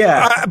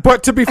 Yeah.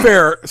 But to be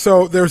fair,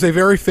 so there's a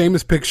very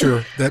famous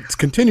picture that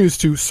continues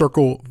to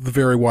circle the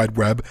very wide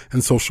web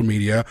and social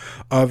media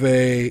of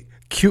a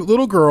cute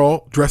little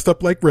girl dressed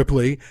up like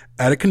Ripley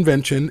at a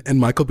convention, and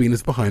Michael Biehn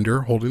is behind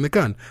her holding the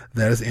gun.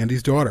 That is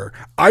Andy's daughter.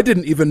 I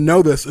didn't even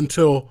know this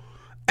until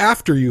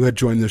after you had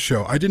joined the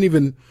show. I didn't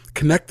even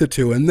connect the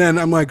two. And then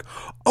I'm like,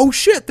 oh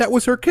shit, that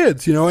was her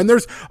kids, and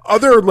there's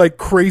other like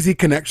crazy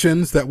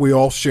connections that we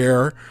all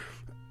share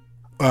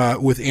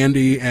with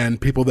Andy and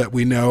people that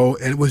we know.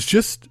 And it was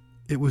just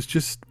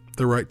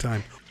the right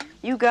time.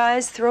 You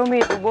guys throw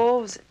me at the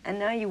wolves, and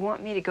now you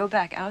want me to go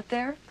back out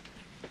there?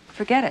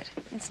 Forget it.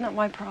 It's not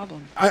my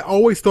problem. I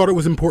always thought it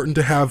was important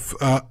to have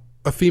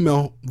a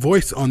female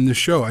voice on this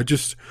show. I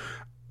just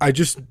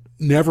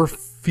never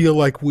feel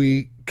like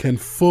we can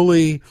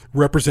fully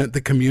represent the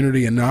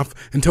community enough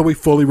until we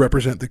fully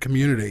represent the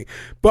community.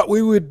 But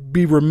we would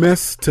be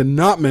remiss to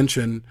not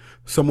mention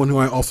someone who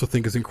I also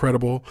think is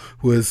incredible,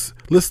 who is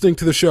listening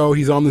to the show.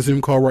 He's on the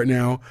Zoom call right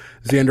now,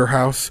 Xander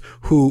House,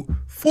 who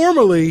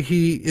formerly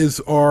he is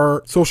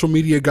our social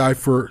media guy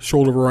for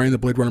Shoulder of Orion, the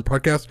Blade Runner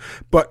podcast,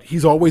 but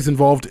he's always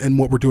involved in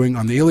what we're doing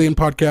on the Alien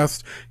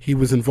podcast. He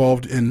was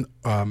involved in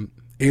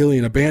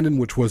Alien Abandoned,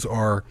 which was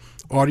our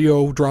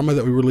audio drama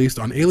that we released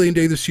on Alien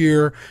Day this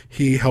year.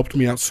 He helped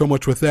me out so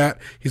much with that.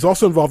 He's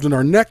also involved in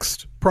our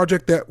next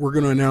project that we're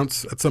going to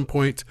announce at some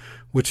point,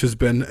 which has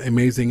been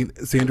amazing.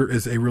 Xander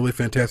is a really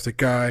fantastic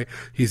guy.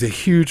 He's a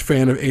huge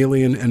fan of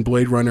Alien and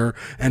Blade Runner,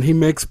 and he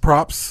makes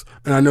props.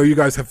 And I know you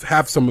guys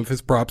have some of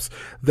his props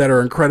that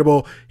are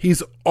incredible.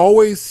 He's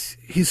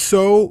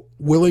so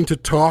willing to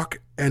talk,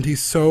 and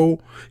he's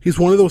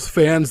one of those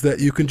fans that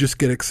you can just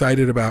get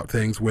excited about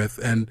things with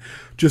and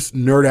just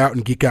nerd out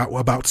and geek out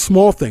about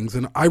small things.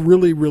 And I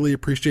really, really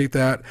appreciate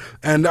that.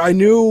 And I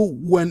knew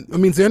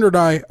Xander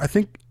and I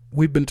think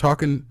we've been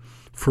talking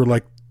for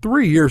like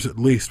 3 years at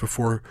least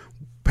before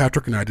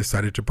Patrick and I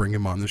decided to bring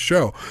him on the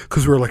show,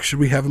 because we were like, should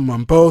we have him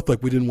on both?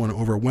 Like, we didn't want to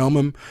overwhelm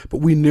him, but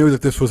we knew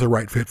that this was a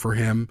right fit for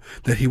him,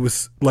 that he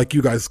was, like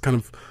you guys, kind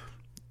of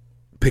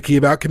picky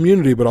about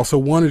community, but also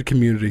wanted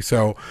community.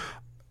 So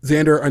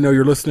Xander, I know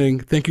you're listening.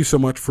 Thank you so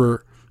much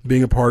for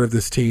being a part of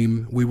this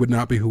team. We would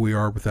not be who we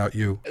are without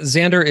you.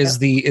 Xander is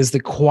the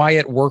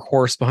quiet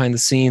workhorse behind the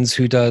scenes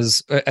who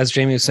does, as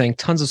Jamie was saying,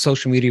 tons of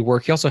social media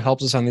work. He also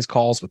helps us on these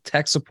calls with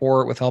tech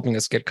support, with helping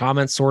us get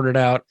comments sorted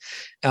out.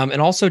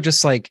 And also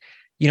just like,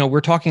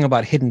 we're talking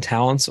about hidden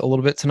talents a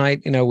little bit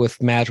tonight,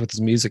 with Madge, with his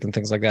music and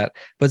things like that.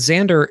 But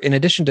Xander, in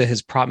addition to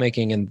his prop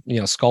making and,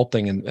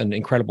 sculpting and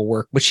incredible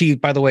work, which he,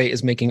 by the way,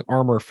 is making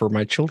armor for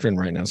my children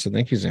right now. So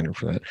thank you, Xander,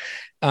 for that.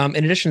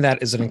 In addition to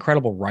that, is an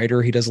incredible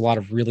writer. He does a lot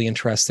of really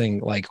interesting,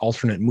 like,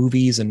 alternate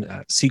movies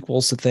and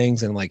sequels to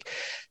things, and like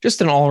just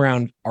an all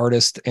around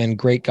artist and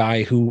great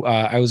guy who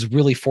I was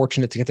really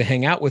fortunate to get to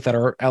hang out with at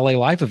our LA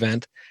Live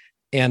event,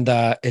 and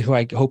who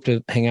I hope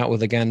to hang out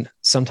with again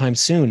sometime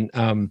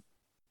soon.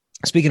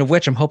 Speaking of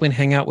which, I'm hoping to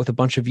hang out with a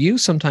bunch of you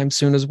sometime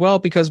soon as well,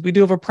 because we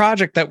do have a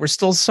project that we're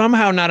still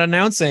somehow not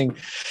announcing.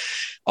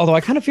 Although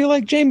I kind of feel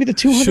like, Jamie, the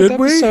 200th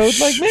episode,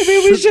 like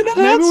maybe we should announce.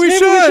 Maybe we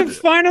should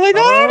finally.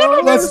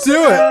 Let's do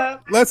it.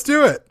 Let's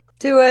do it.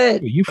 Do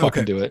it. You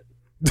fucking do it.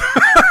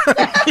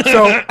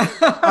 So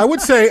I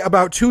would say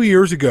about 2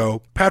 years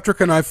ago,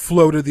 Patrick and I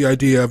floated the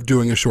idea of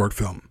doing a short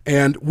film,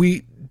 and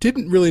we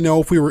didn't really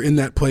know if we were in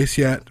that place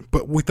yet,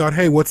 but we thought,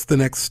 hey, what's the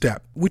next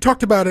step? We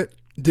talked about it.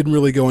 Didn't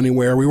really go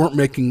anywhere. We weren't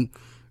making,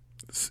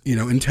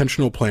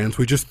 intentional plans.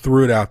 We just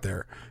threw it out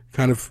there,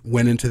 kind of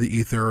went into the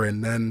ether.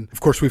 And then, of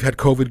course, we've had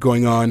COVID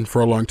going on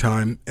for a long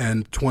time,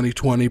 and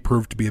 2020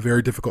 proved to be a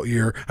very difficult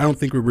year. I don't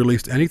think we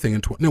released anything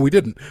in No, we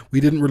didn't.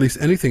 We didn't release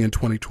anything in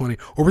 2020.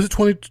 Or was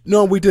it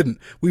No, we didn't.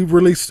 We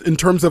released, in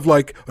terms of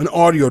like an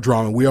audio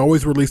drama, we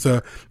always release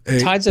a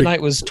Tides of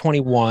Night was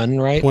 21,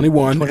 right?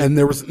 21, and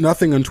there was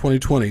nothing in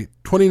 2020.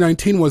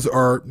 2019 was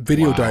our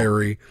video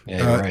diary,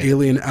 right.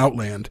 Alien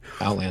Outland.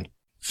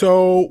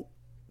 So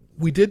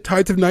we did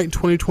Tides of Night in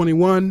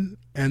 2021,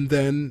 and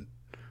then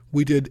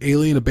we did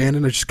Alien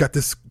Abandoned. I just got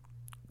this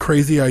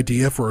crazy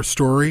idea for a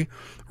story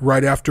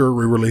right after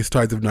we released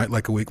Tides of Night,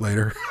 like a week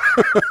later.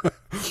 And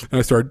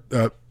I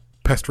started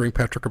pestering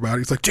Patrick about it.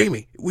 He's like,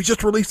 Jamie, we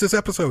just released this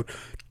episode.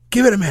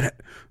 Give it a minute.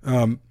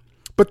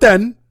 But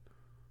then,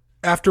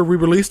 after we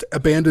released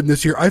Abandoned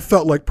this year, I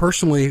felt like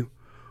personally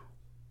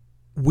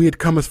we had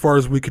come as far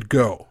as we could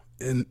go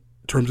in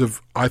terms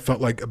of, I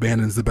felt like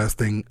Abandoned is the best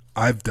thing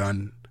I've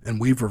done and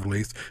we've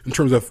released in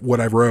terms of what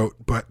I wrote,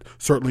 but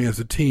certainly as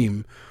a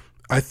team,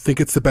 I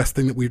think it's the best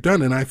thing that we've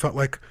done. And I felt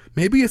like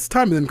maybe it's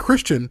time. And then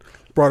Christian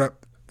brought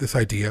up this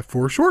idea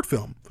for a short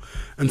film.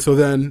 And so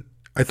then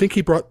I think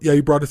he brought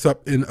us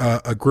up in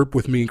a group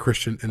with me and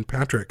Christian and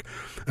Patrick.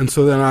 And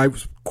so then I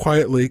was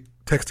quietly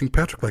texting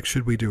Patrick, like,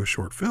 should we do a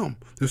short film?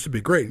 This would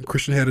be great. And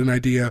Christian had an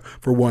idea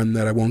for one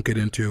that I won't get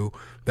into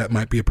that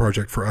might be a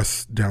project for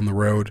us down the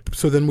road.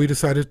 So then we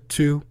decided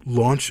to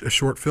launch a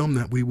short film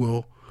that we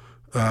will,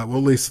 at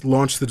least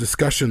launch the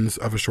discussions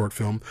of a short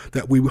film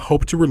that we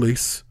hope to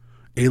release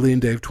Alien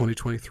Day of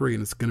 2023.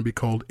 And it's going to be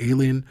called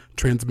Alien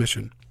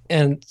Transmission.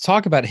 And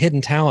talk about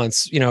hidden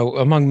talents,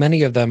 among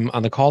many of them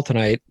on the call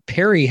tonight,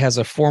 Perry has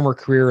a former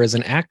career as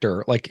an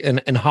actor, like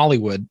in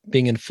Hollywood,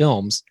 being in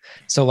films.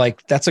 So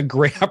like, that's a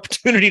great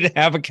opportunity to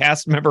have a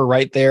cast member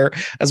right there,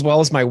 as well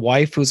as my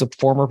wife, who's a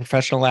former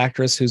professional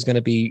actress, who's going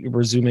to be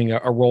resuming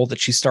a role that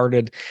she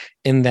started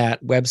in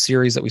that web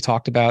series that we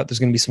talked about. There's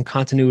going to be some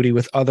continuity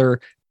with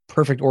other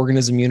Perfect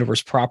Organism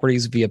Universe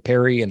properties via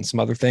Perry and some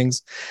other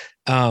things.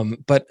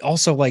 But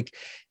also like,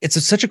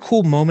 it's such a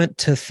cool moment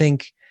to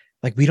think,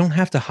 like, we don't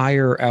have to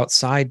hire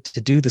outside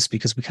to do this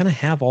because we kind of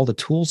have all the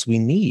tools we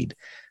need.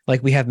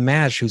 Like, we have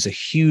Madge, who's a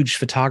huge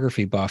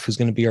photography buff, who's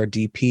going to be our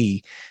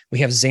DP. We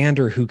have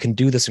Xander, who can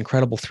do this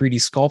incredible 3D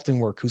sculpting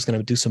work, who's going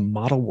to do some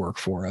model work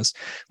for us.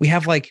 We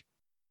have like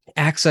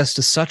access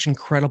to such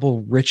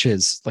incredible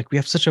riches. Like we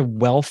have such a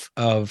wealth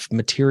of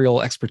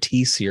material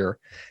expertise here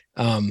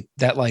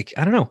that like,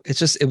 I don't know,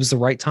 it was the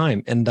right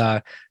time. And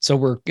so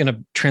we're going to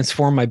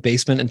transform my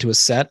basement into a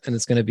set, and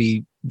it's going to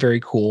be very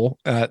cool.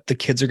 The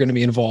kids are going to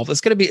be involved.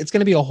 It's going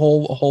to be a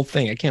whole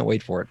thing. I can't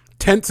wait for it.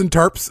 Tents and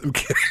tarps. I'm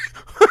kidding.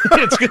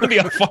 It's going to be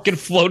a fucking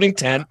floating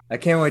tent. I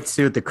can't wait to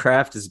see what the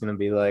craft is going to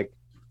be like.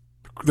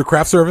 The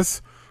craft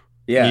service?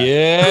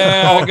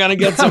 Yeah. I'm going to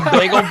get some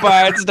bagel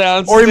bites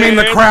downstairs. Or you mean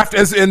the craft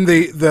as in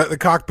the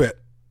cockpit?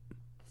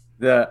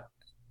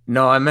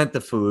 No, I meant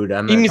the food.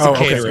 He means the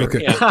catering.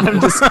 Okay. Yeah.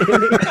 I'm just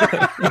kidding.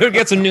 We'll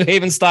get some New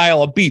Haven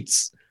style of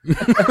beats.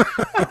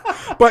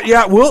 But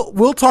yeah,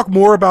 we'll talk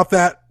more about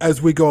that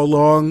as we go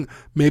along.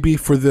 Maybe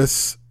for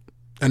this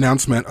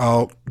announcement,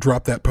 I'll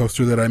drop that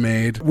poster that I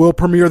made. We'll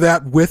premiere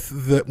that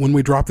when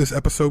we drop this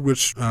episode,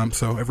 which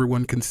so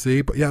everyone can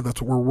see. But yeah,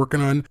 that's what we're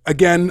working on.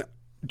 Again,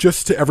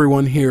 just to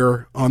everyone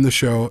here on the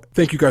show,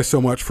 thank you guys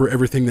so much for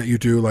everything that you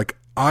do. Like,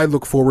 I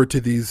look forward to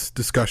these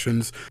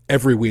discussions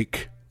every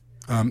week.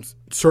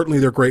 Certainly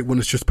they're great when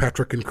it's just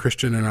Patrick and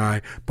Christian and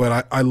I,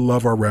 but I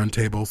love our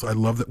roundtables. I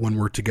love that when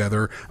we're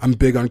together. I'm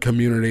big on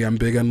community. I'm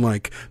big on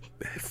like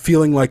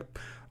feeling like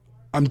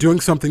I'm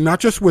doing something, not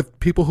just with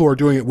people who are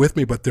doing it with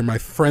me, but they're my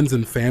friends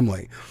and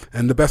family.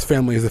 And the best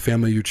family is the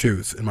family you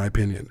choose, in my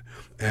opinion.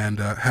 And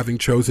having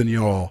chosen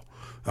y'all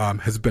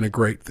has been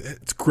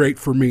it's great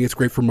for me. It's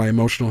great for my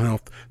emotional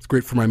health. It's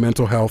great for my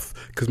mental health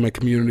because my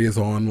community is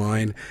all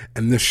online.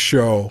 And this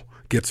show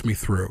gets me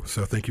through.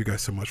 So thank you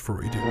guys so much for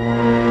what you do.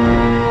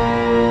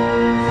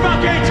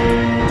 Fuck it!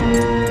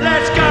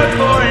 Let's go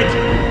for it!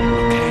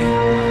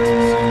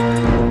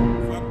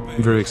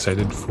 I'm very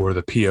excited for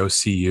the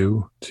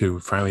POCU to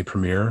finally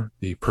premiere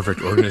the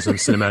Perfect Organism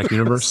Cinematic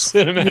Universe.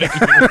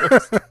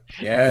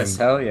 Yes,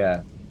 hell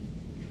yeah.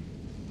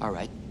 All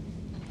right.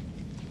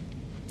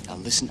 Now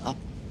listen up.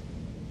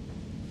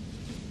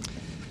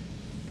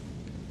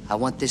 I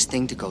want this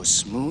thing to go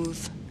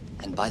smooth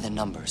and by the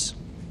numbers.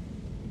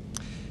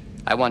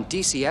 I want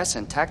DCS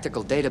and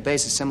tactical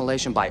database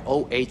assimilation by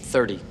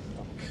 0830.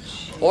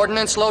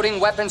 Ordnance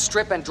loading, weapon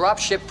strip, and drop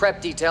ship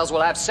prep details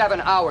will have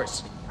 7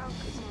 hours.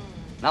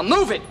 Now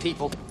move it,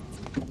 people.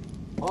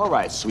 All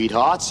right,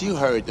 sweethearts, you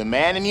heard the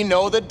man and you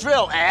know the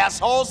drill.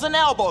 Assholes and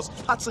elbows.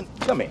 Hudson,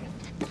 come here.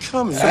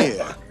 Come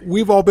here.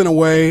 We've all been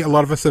away. A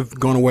lot of us have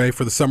gone away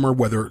for the summer,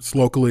 whether it's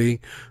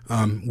locally,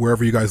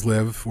 wherever you guys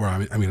live, or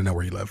I know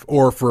where you live,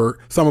 or for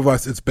some of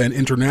us, it's been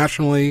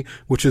internationally,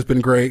 which has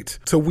been great.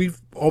 So we've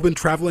all been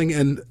traveling,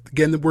 and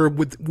again,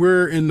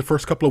 we're in the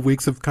first couple of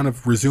weeks of kind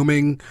of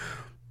resuming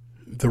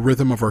the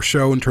rhythm of our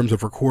show in terms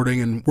of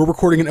recording, and we're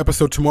recording an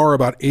episode tomorrow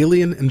about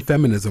Alien and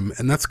feminism,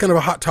 and that's kind of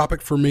a hot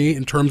topic for me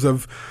in terms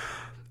of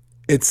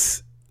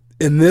it's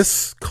in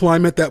this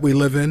climate that we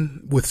live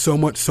in with so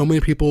many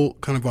people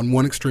kind of on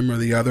one extreme or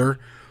the other.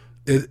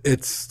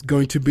 It's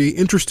going to be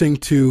interesting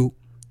to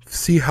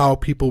see how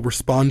people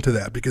respond to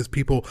that, because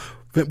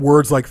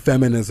words like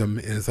feminism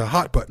is a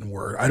hot button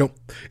word. I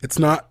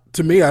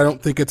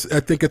think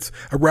it's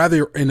a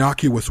rather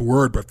innocuous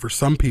word, but for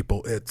some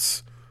people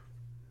it's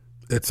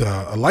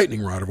a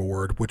lightning rod of a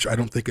word, which I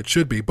don't think it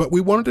should be. But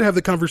we wanted to have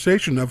the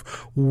conversation of,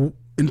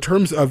 in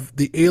terms of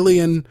the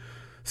Alien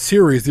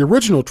series, the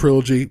original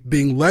trilogy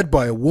being led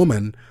by a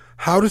woman,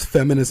 how does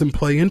feminism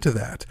play into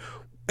that?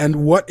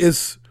 And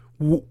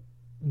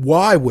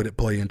why would it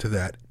play into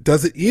that?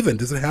 Does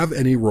it have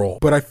any role?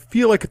 But I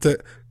feel like it's a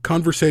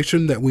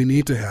conversation that we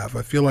need to have.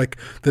 I feel like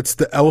that's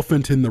the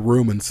elephant in the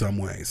room in some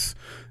ways.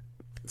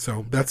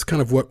 So that's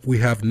kind of what we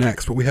have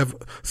next. But we have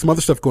some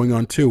other stuff going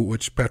on too,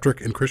 which Patrick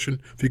and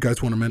Christian, if you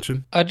guys want to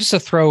mention. Just to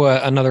throw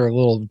another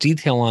little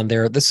detail on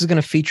there, this is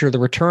going to feature the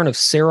return of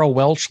Sarah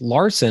Welch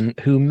Larson,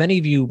 who many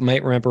of you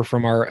might remember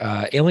from our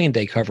Alien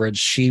Day coverage.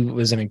 She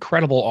was an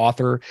incredible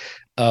author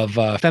of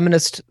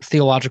feminist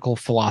theological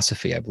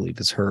philosophy, I believe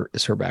is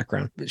her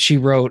background. She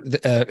wrote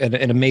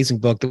an amazing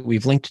book that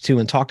we've linked to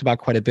and talked about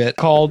quite a bit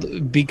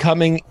called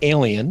Becoming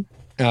Alien,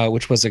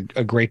 which was a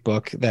great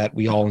book that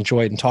we all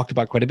enjoyed and talked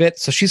about quite a bit.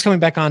 So she's coming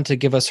back on to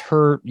give us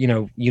her,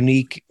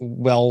 unique,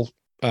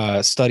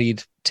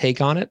 studied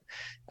take on it.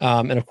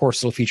 And of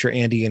course, it'll feature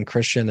Andy and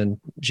Christian and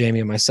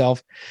Jamie and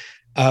myself.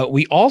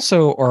 We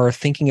also are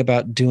thinking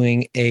about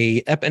doing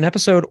an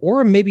episode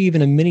or maybe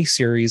even a mini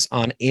series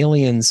on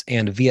aliens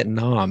and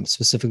Vietnam,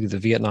 specifically the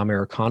Vietnam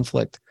era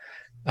conflict,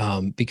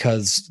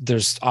 because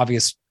there's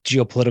obvious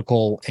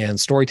geopolitical and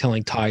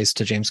storytelling ties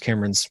to James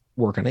Cameron's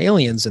work on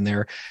aliens in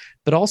there.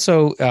 But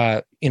also,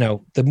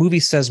 the movie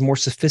says more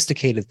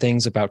sophisticated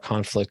things about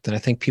conflict than I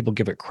think people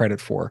give it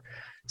credit for.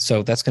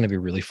 So that's going to be a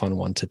really fun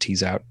one to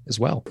tease out as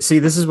well. See,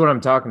 this is what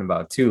I'm talking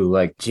about too.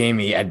 Like,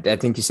 Jamie, I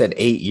think you said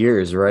 8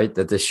 years, right?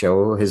 That the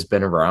show has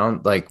been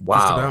around. Like,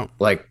 wow.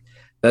 Like,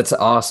 that's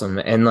awesome.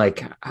 And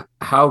like,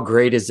 how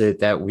great is it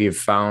that we've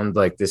found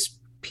like this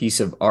piece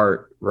of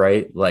art,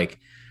 right? Like,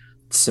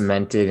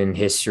 cemented in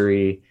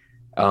history,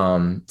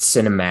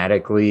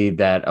 cinematically,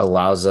 that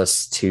allows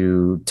us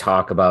to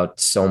talk about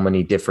so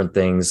many different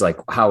things, like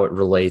how it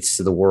relates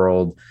to the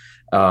world.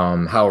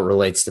 how it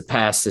relates to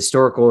past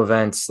historical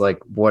events, like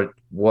what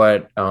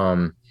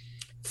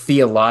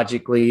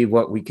theologically,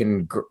 what we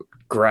can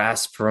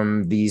grasp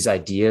from these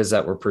ideas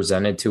that were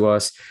presented to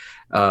us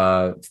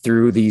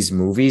through these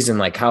movies, and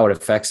like how it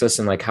affects us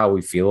and like how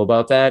we feel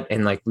about that.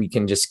 And like we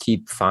can just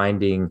keep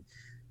finding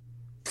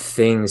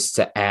things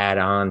to add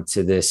on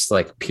to this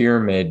like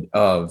pyramid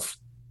of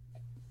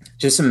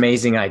just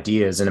amazing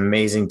ideas and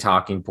amazing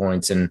talking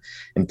points and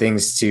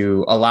things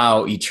to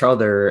allow each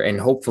other and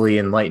hopefully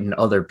enlighten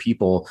other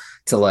people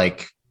to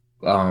like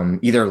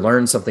either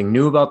learn something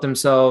new about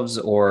themselves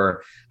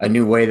or a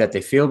new way that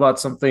they feel about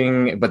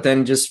something. But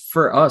then just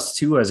for us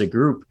too, as a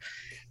group,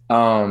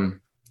 you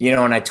know,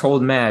 and I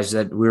told Maj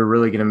that we were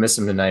really going to miss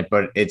him tonight,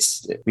 but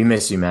we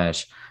miss you,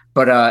 Maj.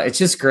 But it's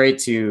just great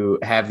to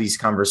have these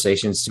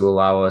conversations to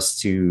allow us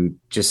to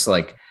just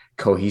like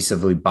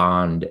cohesively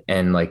bond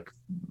and like,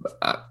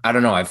 I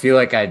don't know. I feel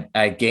like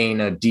I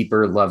gain a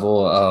deeper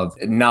level of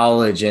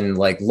knowledge and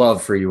like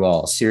love for you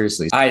all.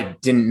 Seriously, I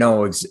didn't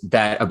know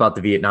that about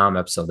the Vietnam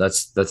episode.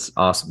 That's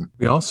awesome.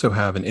 We also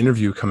have an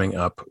interview coming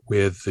up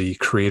with the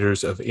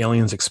creators of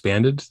Aliens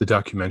Expanded, the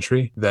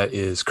documentary that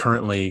is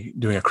currently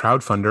doing a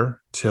crowdfunder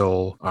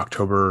till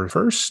October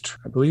 1st,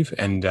 I believe.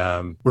 And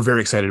we're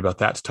very excited about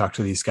that, to talk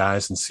to these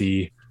guys and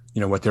see,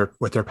 you know, what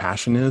their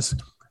passion is.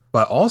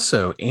 But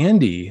also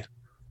Andy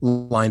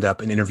lined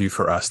up an interview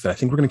for us that I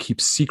think we're going to keep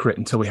secret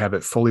until we have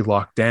it fully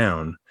locked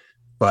down.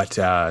 But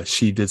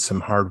she did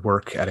some hard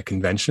work at a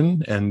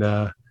convention, and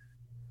I'm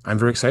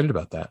very excited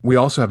about that. We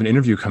also have an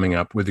interview coming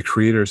up with the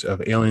creators of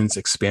Aliens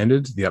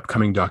Expanded, the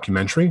upcoming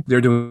documentary.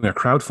 They're doing a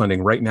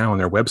crowdfunding right now on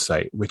their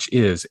website, which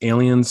is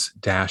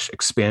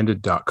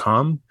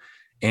aliens-expanded.com.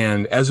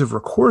 And as of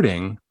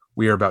recording,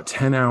 we are about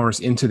 10 hours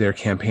into their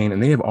campaign,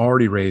 and they have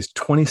already raised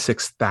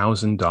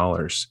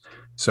 $26,000.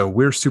 So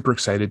we're super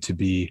excited to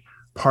be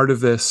part of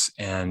this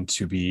and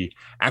to be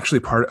actually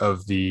part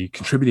of the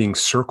contributing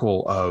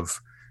circle of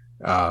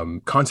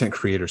content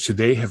creators who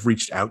they have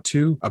reached out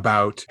to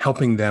about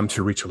helping them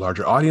to reach a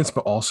larger audience,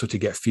 but also to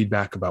get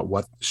feedback about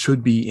what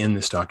should be in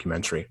this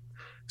documentary.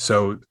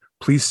 So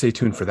please stay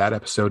tuned for that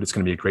episode. It's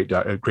going to be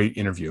a great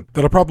interview.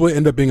 That'll probably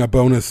end up being a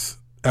bonus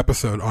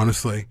episode,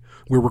 honestly.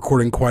 We're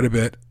recording quite a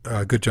bit.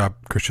 Good job,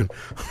 Christian.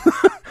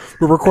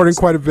 We're recording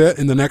quite a bit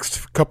in the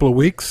next couple of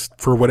weeks.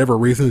 For whatever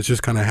reason, it's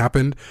just kind of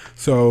happened.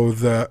 So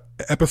the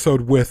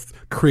episode with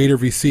Creator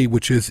VC,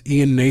 which is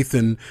Ian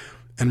Nathan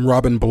and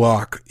Robin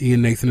Block.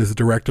 Ian Nathan is the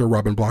director.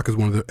 Robin Block is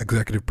one of the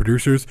executive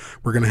producers.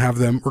 We're going to have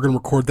them. We're going to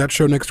record that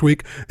show next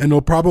week, and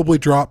it'll probably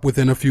drop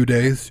within a few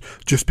days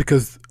just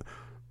because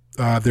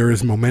there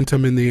is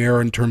momentum in the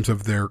air in terms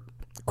of their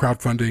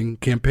crowdfunding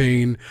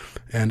campaign,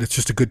 and it's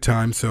just a good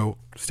time. So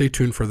stay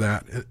tuned for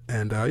that.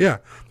 And yeah,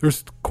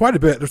 there's quite a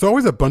bit. There's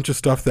always a bunch of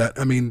stuff that,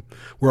 I mean,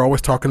 we're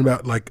always talking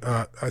about, like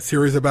a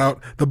series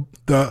about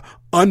the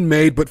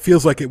unmade but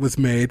feels like it was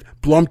made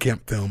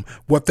Blomkamp film,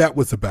 what that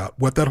was about,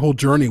 what that whole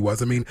journey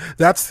was. I mean,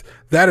 that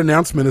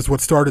announcement is what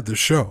started the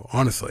show,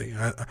 honestly.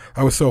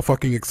 I was so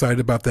fucking excited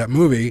about that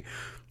movie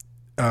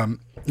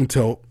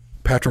until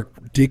Patrick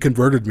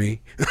deconverted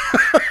me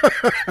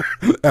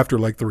after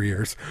like 3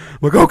 years.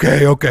 Like,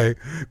 okay,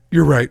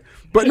 you're right.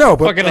 But no,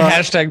 but fucking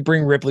hashtag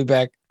bring Ripley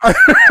back.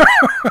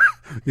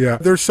 Yeah,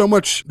 there's so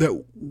much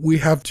that we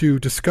have to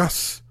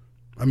discuss.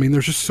 I mean,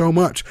 there's just so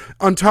much.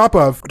 On top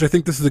of, which I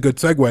think this is a good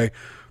segue,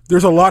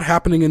 there's a lot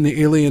happening in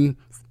the alien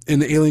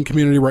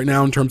community right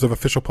now in terms of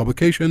official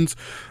publications.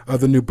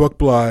 The new book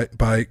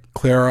by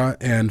Clara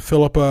and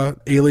Philippa,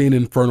 Alien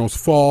Inferno's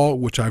Fall,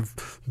 which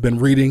I've been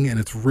reading, and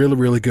it's really,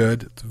 really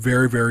good. It's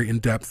very, very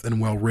in-depth and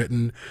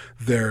well-written.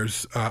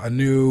 There's a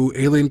new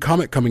Alien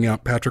comic coming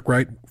out, Patrick,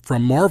 right,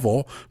 from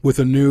Marvel, with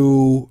a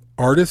new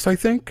artist, I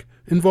think,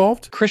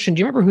 involved. Christian,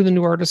 do you remember who the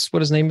new artist,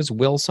 what his name is?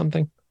 Will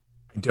something?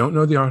 I don't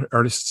know the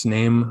artist's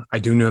name. I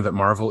do know that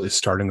Marvel is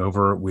starting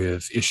over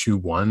with issue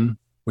 1,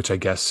 which I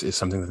guess is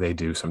something that they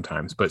do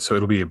sometimes. But so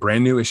it'll be a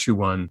brand new issue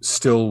 1,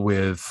 still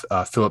with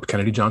Philip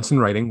Kennedy Johnson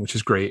writing, which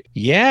is great.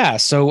 Yeah.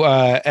 So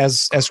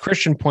as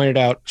Christian pointed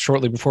out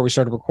shortly before we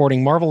started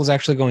recording, Marvel is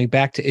actually going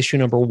back to issue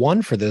number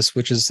 1 for this,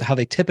 which is how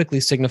they typically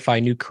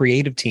signify new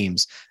creative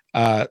teams.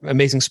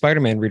 Amazing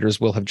Spider-Man readers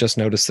will have just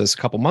noticed this a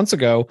couple months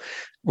ago,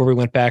 where we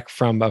went back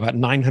from about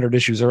 900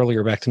 issues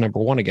earlier back to number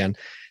 1 again.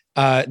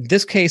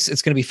 This case,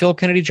 it's going to be Philip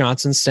Kennedy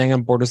Johnson staying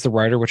on board as the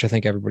writer, which I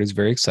think everybody's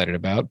very excited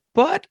about.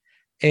 But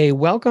a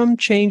welcome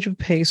change of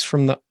pace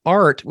from the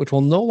art, which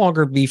will no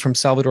longer be from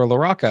Salvador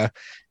Larroca.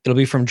 It'll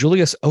be from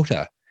Julius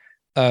Ota,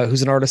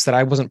 who's an artist that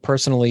I wasn't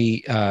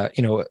personally, I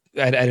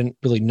didn't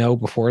really know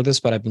before this,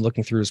 but I've been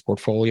looking through his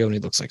portfolio, and he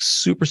looks like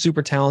super,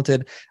 super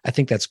talented. I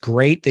think that's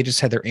great. They just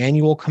had their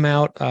annual come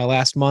out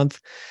last month,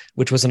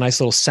 which was a nice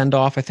little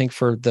send-off, I think,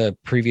 for the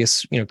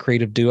previous,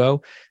 creative duo.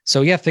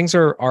 So yeah, things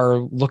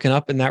are looking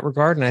up in that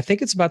regard, and I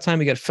think it's about time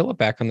we get Philip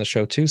back on the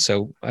show too.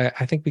 So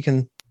I think we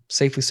can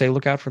safely say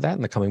look out for that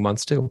in the coming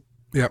months too.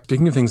 Yeah.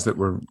 Speaking of things that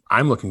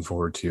I'm looking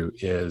forward to,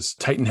 is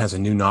Titan has a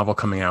new novel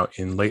coming out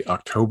in late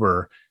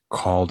October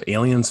called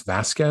Aliens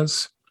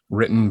Vasquez,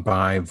 written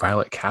by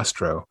Violet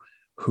Castro,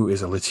 who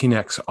is a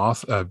Latinx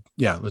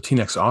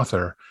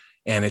author,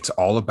 and it's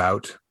all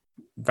about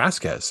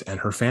Vasquez and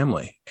her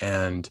family.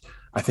 And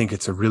I think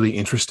it's a really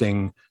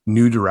interesting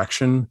new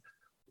direction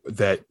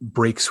that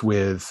breaks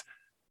with,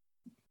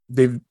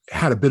 they've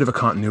had a bit of a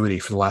continuity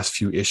for the last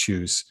few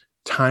issues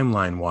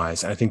timeline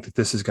wise. And I think that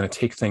this is going to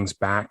take things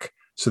back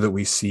so that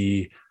we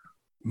see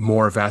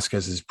more of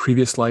Vasquez's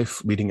previous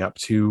life leading up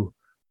to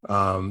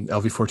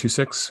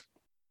LV-426,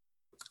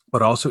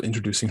 but also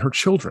introducing her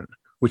children,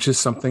 which is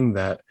something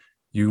that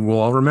you will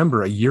all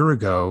remember. A year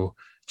ago,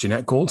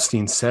 Jeanette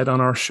Goldstein said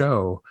on our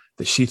show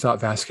that she thought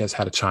Vasquez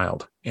had a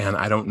child. And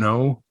I don't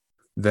know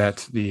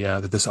that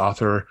that this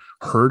author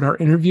heard our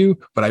interview,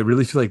 but I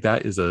really feel like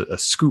that is a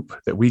scoop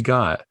that we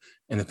got,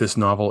 and that this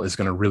novel is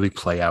going to really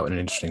play out in an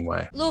interesting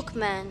way. Look,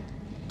 man,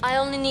 I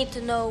only need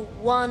to know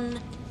one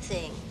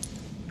thing.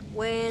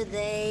 Where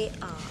they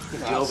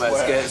are. Joe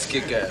Vasquez,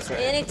 kick ass.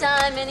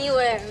 Anytime,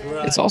 anywhere.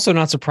 It's also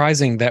not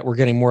surprising that we're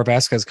getting more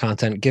Vasquez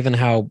content, given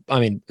how,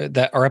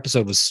 that our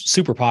episode was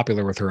super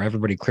popular with her.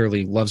 Everybody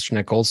clearly loves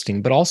Jeanette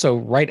Goldstein. But also,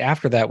 right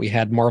after that, we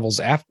had Marvel's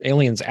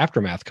Aliens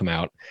Aftermath come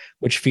out,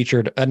 which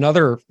featured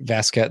another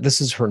Vasquez. This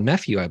is her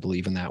nephew, I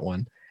believe, in that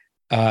one.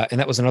 And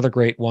that was another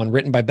great one,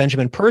 written by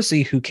Benjamin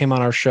Percy, who came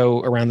on our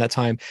show around that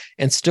time,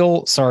 and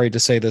still, sorry to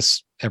say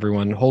this,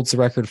 everyone, holds the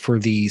record for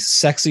the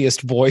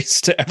sexiest voice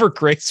to ever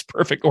grace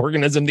Perfect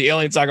Organism, the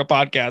Alien Saga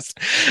podcast.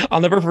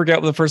 I'll never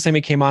forget the first time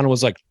he came on and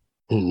was like,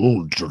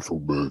 "Hello,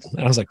 gentlemen,"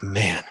 and I was like,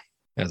 "Man,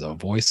 that's a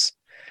voice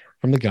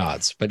from the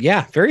gods." But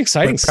yeah, very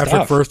exciting stuff.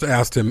 Patrick first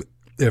asked him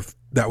if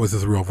that was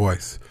his real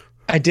voice.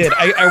 I did.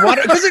 I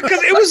wanted, because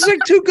it was like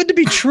too good to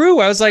be true.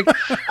 I was like,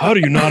 how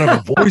do you not have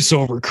a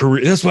voiceover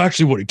career? That's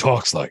actually what he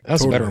talks like. That's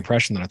totally a better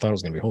impression than I thought it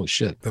was going to be. Holy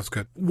shit. That's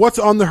good. What's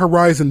on the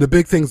horizon? The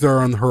big things that are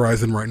on the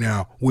horizon right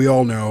now. We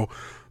all know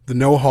the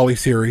Noah Hawley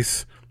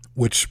series,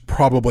 which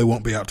probably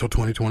won't be out till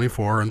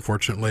 2024,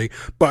 unfortunately.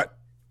 But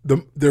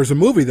there's a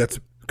movie that's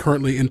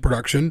currently in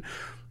production.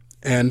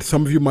 And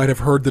some of you might have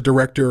heard the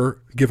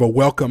director give a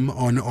welcome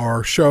on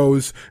our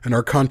shows and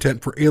our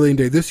content for Alien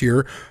Day this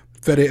year.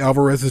 Fede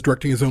Alvarez is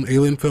directing his own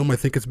Alien film. I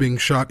think it's being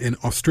shot in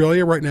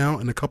Australia right now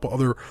and a couple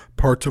other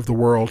parts of the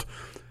world.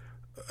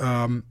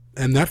 And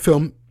that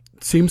film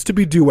seems to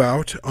be due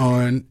out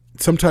on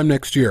sometime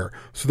next year.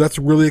 So that's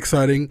really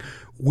exciting.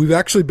 We've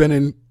actually been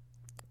in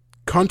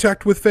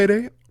contact with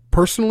Fede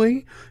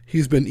personally.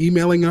 He's been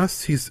emailing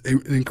us. He's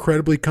an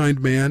incredibly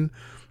kind man.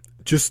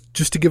 Just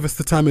to give us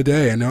the time of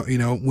day. And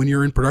when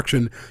you're in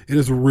production, it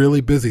is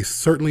really busy.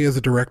 Certainly as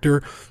a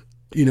director,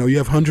 you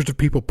have hundreds of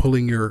people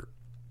pulling your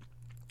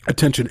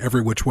attention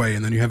every which way,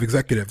 and then you have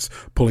executives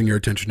pulling your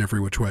attention every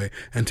which way.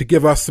 And to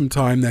give us some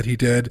time that he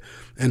did,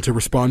 and to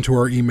respond to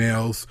our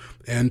emails,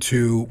 and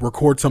to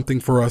record something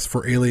for us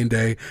for Alien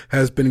Day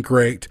has been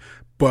great.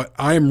 But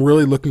I am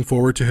really looking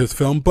forward to his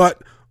film.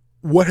 But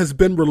what has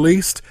been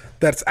released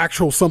that's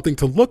actual something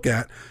to look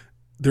at,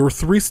 there were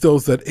 3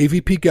 stills that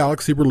AVP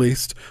Galaxy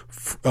released,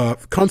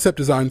 concept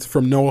designs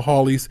from Noah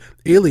Hawley's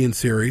Alien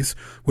series,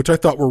 which I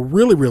thought were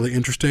really, really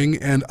interesting,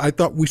 and I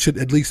thought we should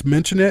at least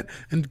mention it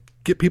and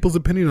get people's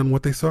opinion on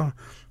what they saw.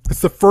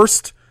 It's the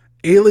first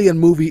Alien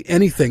movie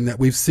anything that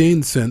we've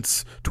seen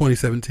since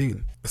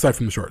 2017, aside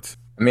from the shorts.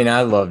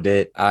 I loved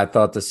it. I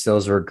thought the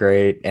stills were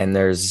great, and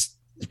there's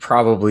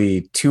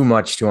probably too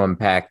much to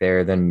unpack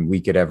there than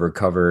we could ever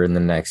cover in the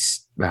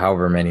next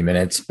however many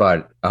minutes.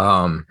 But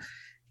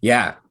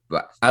yeah,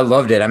 I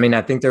loved it.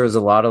 I think there was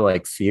a lot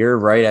of fear,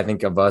 right? I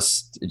think of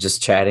us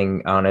just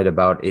chatting on it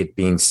about it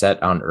being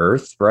set on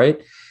Earth,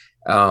 right?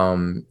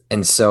 And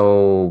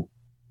so,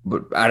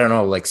 but I don't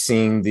know,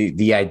 seeing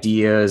the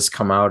ideas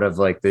come out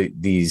of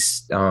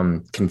these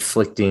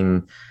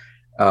conflicting,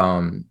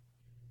 I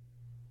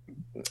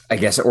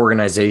guess,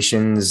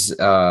 organizations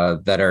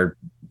that are,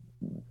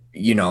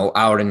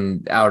 out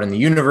in the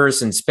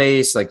universe and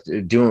space,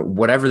 doing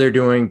whatever they're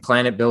doing,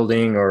 planet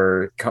building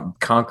or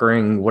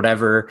conquering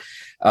whatever.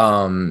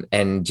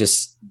 And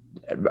just,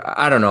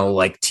 I don't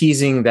know,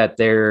 teasing that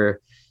there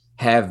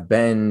have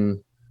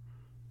been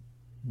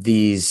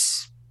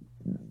these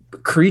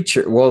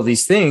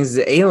these things,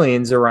 the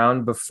aliens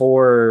around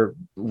before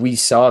we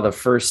saw the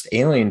first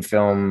Alien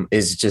film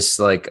is just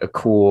a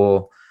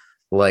cool,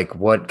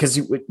 because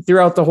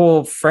throughout the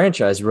whole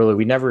franchise, really,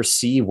 we never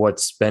see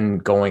what's been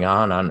going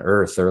on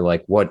Earth, or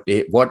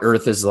what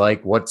Earth is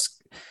like,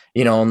 what's,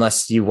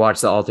 unless you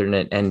watch the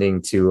alternate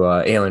ending to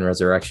Alien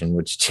Resurrection,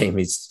 which is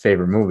Jamie's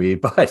favorite movie.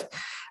 But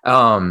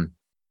yeah,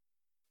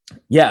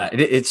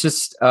 it's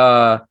just,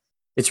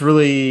 it's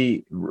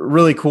really,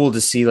 really cool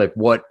to see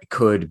what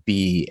could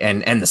be,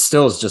 and the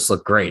stills just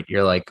look great.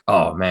 You're like,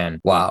 oh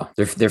man, wow,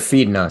 they're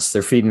feeding us.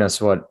 They're feeding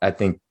us what I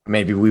think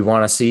maybe we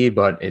want to see,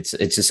 but it's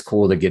just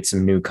cool to get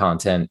some new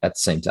content at the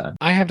same time.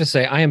 I have to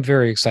say, I am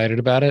very excited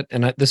about it,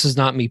 and this is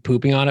not me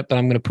pooping on it, but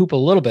I'm going to poop a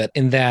little bit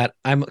in that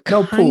I'm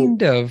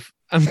kind of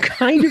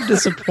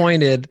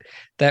disappointed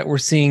that we're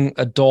seeing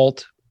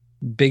adult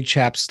Big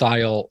Chap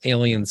style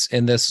aliens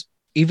in this,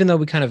 even though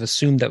we kind of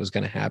assumed that was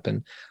going to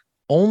happen.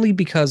 Only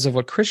because of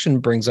what Christian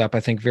brings up,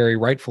 I think very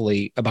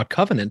rightfully, about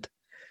Covenant,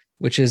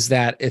 which is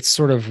that it's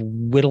sort of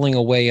whittling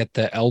away at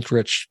the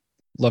eldritch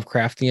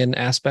Lovecraftian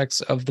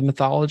aspects of the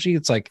mythology.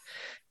 It's like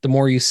the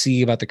more you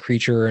see about the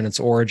creature and its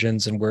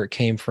origins and where it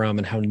came from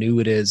and how new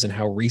it is and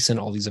how recent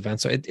all these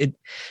events are, it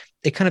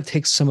kind of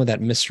takes some of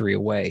that mystery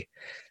away.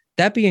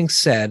 That being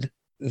said,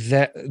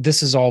 that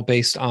this is all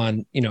based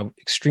on,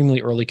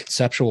 extremely early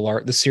conceptual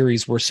art. The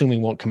series we're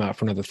assuming won't come out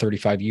for another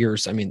 35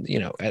 years. I mean,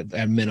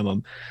 at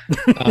minimum.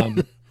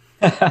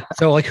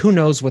 So like, who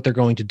knows what they're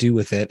going to do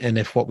with it, and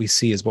if what we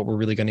see is what we're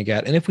really going to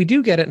get. And if we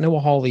do get it,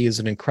 Noah Hawley is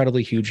an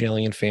incredibly huge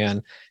Alien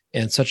fan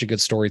and such a good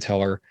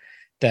storyteller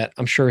that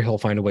I'm sure he'll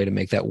find a way to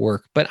make that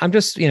work. But I'm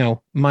just,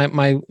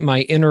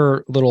 my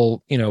inner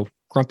little,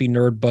 grumpy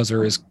nerd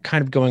buzzer is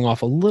kind of going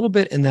off a little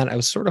bit in that I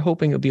was sort of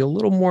hoping it would be a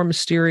little more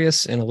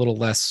mysterious and a little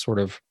less sort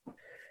of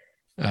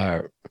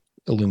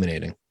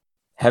illuminating.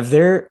 Have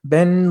there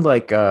been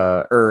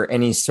or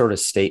any sort of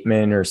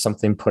statement or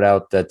something put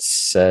out that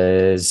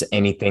says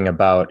anything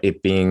about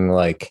it being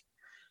like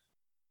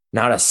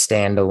not a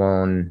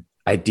standalone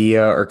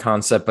idea or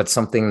concept, but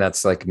something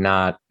that's like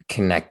not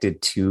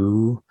connected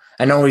to?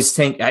 I know it's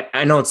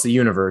the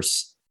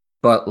universe,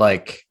 but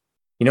like,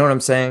 you know what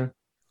I'm saying?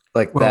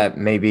 Like, well, that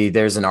maybe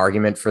there's an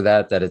argument for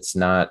that it's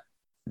not.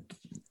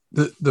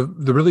 The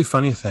really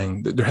funny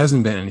thing, there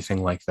hasn't been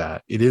anything like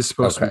that. It is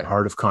supposed to be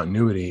part of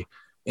continuity.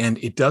 And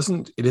it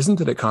isn't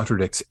that it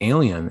contradicts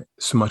Alien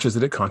so much as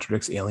that it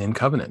contradicts Alien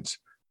Covenant.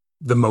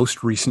 The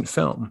most recent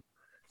film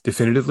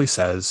definitively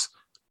says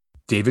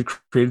David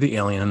created the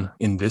alien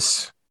on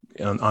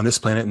this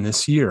planet in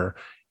this year.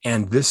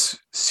 And this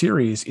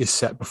series is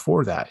set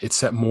before that. It's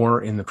set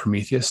more in the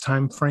Prometheus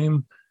time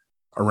frame,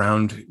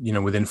 around,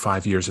 within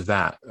 5 years of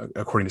that,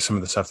 according to some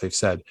of the stuff they've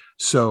said.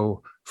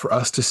 So for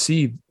us to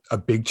see a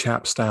big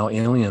chap style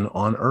alien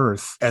on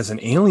Earth as an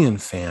Alien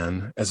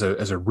fan, as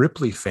a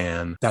Ripley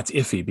fan, that's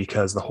iffy,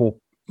 because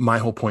my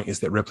whole point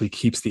is that Ripley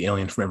keeps the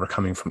alien from ever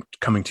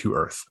coming to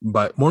Earth.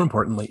 But more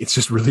importantly, it's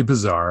just really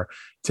bizarre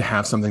to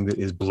have something that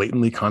is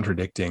blatantly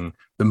contradicting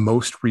the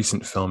most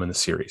recent film in the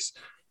series.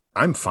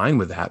 I'm fine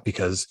with that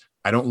because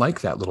I don't like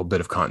that little bit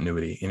of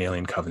continuity in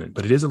Alien Covenant,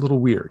 but it is a little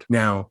weird.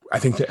 Now, I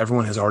think that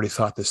everyone has already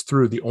thought this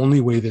through. The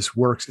only way this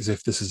works is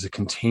if this is a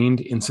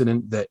contained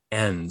incident that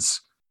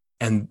ends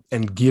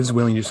and gives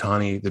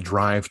Weyland-Yutani the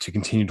drive to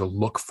continue to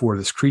look for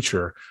this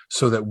creature,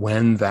 so that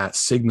when that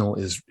signal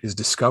is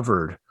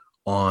discovered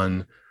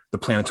on the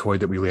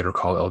planetoid that we later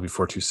call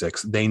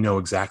LV-426, they know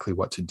exactly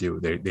what to do.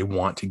 They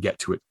want to get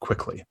to it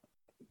quickly.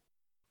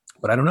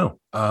 But I don't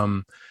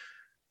know.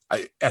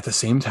 At the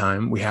same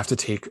time, we have to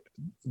take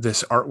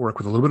this artwork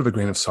with a little bit of a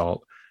grain of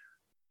salt,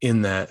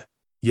 in that,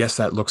 yes,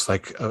 that looks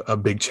like a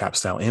big chap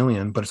style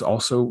alien, but it's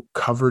also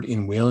covered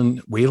in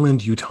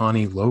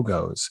Weyland-Yutani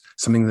logos,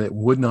 something that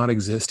would not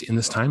exist in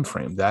this time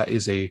frame. That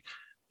is a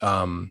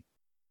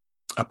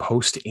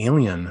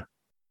post-alien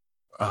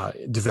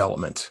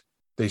development.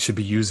 They should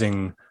be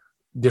using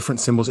different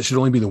symbols. It should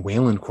only be the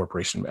Weyland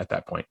Corporation at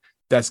that point.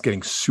 That's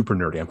getting super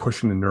nerdy. I'm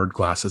pushing the nerd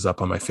glasses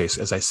up on my face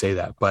as I say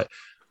that, but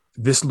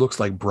this looks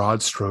like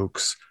broad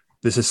strokes.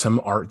 This is some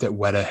art that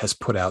Weta has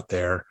put out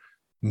there.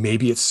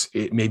 Maybe it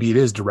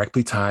is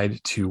directly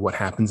tied to what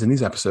happens in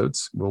these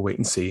episodes. We'll wait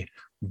and see.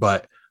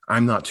 But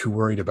I'm not too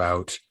worried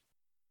about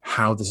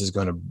how this is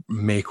going to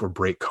make or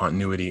break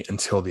continuity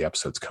until the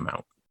episodes come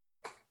out.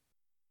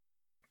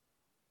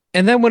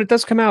 And then when it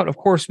does come out, of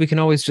course, we can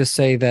always just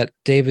say that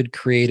David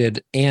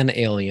created an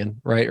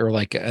alien, right? Or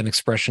like an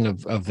expression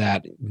of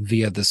that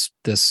via this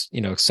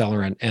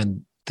accelerant,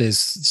 and these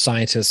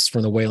scientists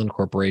from the Weyland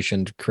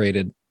Corporation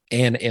created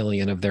an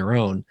alien of their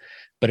own,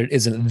 but it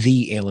isn't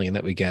the alien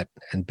that we get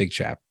in Big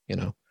Chap,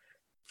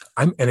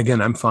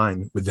 I'm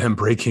fine with them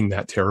breaking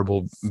that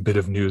terrible bit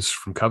of news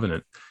from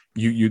Covenant.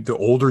 The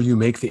older you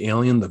make the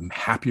alien, the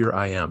happier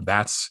I am.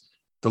 That's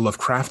the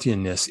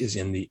Lovecraftianness is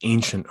in the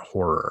ancient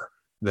horror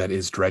that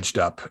is dredged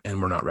up,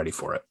 and we're not ready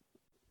for it.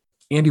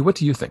 Andy, what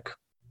do you think?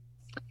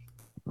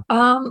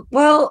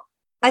 Well,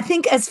 I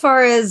think as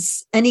far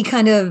as any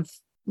kind of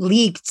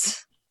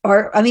leaked,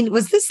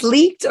 was this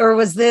leaked or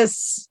was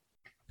this?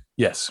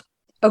 Yes.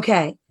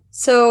 Okay.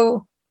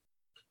 So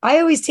I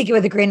always take it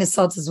with a grain of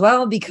salt as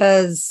well,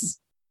 because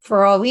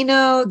for all we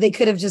know, they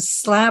could have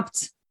just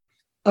slapped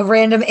a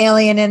random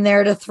alien in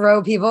there to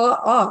throw people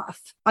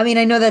off. I mean,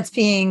 I know that's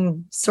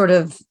being sort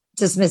of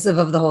dismissive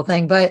of the whole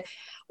thing,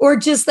 or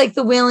just like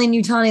the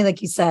Weyland-Yutani,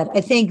 like you said.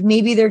 I think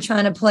maybe they're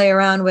trying to play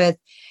around with,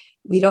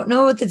 we don't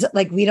know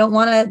we don't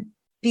want to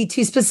be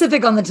too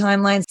specific on the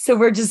timeline. So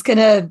we're just going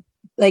to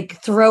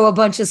throw a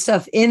bunch of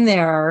stuff in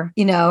there,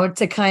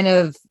 to kind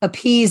of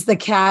appease the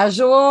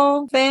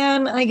casual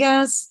fan, I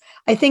guess.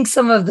 I think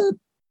some of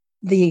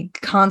the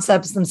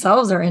concepts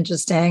themselves are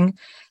interesting.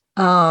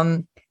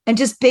 And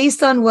just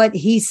based on what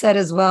he said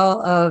as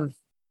well, of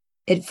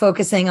it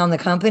focusing on the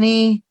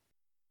company,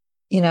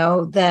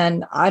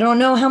 then I don't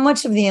know how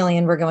much of the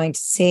alien we're going to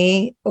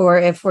see, or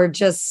if we're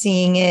just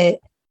seeing it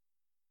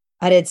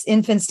at its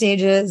infant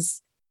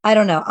stages. I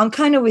don't know. I'm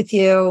kind of with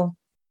you.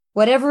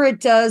 Whatever it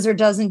does or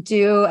doesn't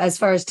do as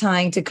far as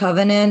tying to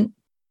Covenant,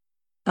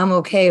 I'm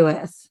okay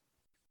with.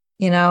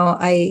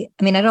 I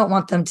mean, I don't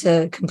want them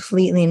to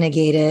completely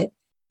negate it,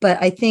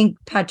 but I think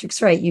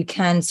Patrick's right. You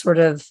can sort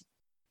of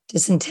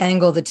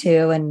disentangle the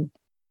two and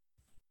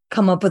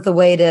come up with a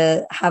way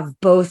to have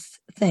both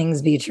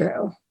things be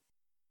true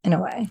in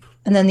a way.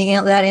 And then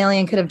that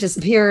alien could have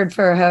disappeared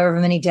for however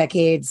many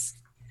decades,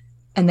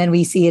 and then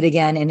we see it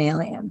again in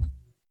Alien.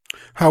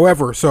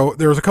 However, so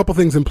there's a couple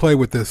things in play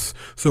with this.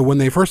 So when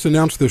they first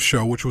announced this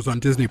show, which was on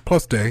Disney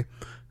Plus Day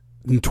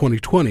in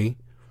 2020,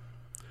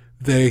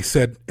 they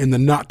said in the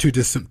not too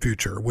distant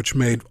future, which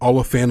made all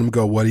of fandom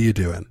go, what are you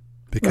doing?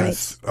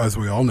 Because as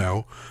we all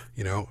know,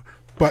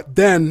 but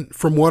then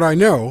from what I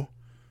know,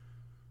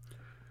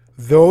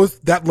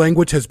 that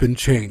language has been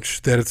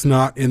changed, that it's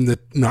not in the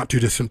not too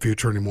distant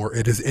future anymore.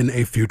 It is in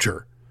a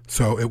future.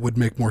 So it would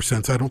make more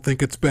sense. I don't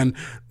think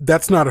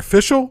that's not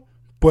official,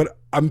 but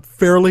I'm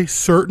fairly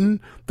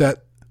certain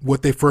that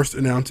what they first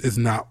announced is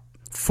not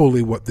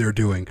fully what they're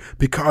doing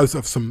because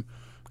of some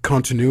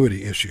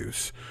continuity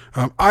issues.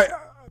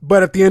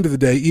 But at the end of the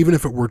day, even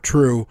if it were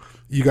true,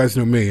 you guys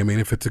know me. I mean,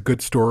 if it's a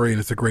good story and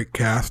it's a great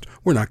cast,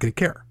 we're not going to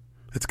care.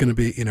 It's going to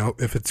be,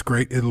 if it's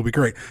great, it'll be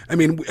great. I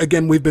mean,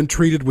 again, we've been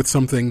treated with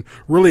something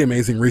really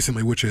amazing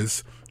recently, which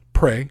is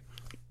Prey,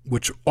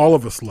 which all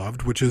of us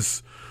loved, which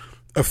is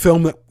a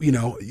film that,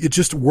 it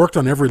just worked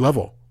on every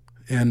level.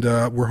 And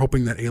we're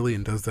hoping that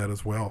Alien does that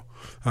as well.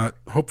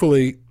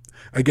 Hopefully,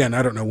 again,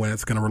 I don't know when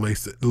it's going to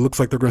release. It looks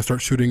like they're going to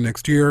start shooting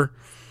next year.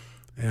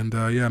 And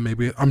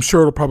maybe, I'm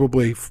sure it'll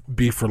probably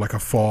be for like a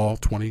fall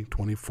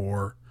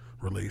 2024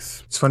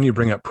 release. It's funny you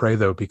bring up Prey,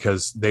 though,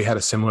 because they had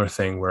a similar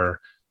thing where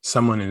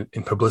someone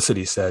in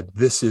publicity said,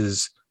 this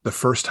is the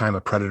first time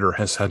a predator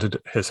has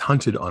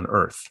hunted on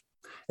Earth.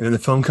 And then the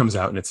film comes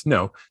out and it's,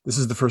 no, this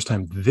is the first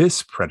time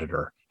this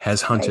predator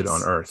has hunted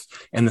on Earth.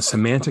 And the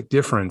semantic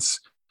difference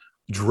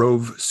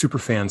drove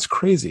superfans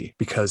crazy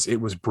because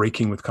it was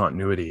breaking with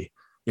continuity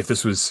if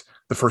this was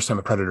the first time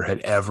a predator had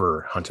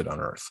ever hunted on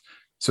Earth.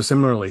 So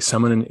similarly,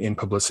 someone in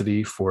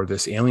publicity for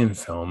this Alien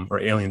film, or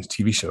Aliens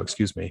TV show,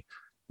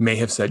 may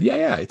have said,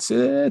 it's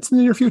in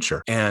the near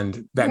future.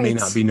 And that may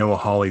not be Noah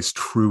Hawley's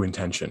true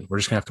intention. We're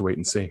just gonna have to wait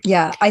and see.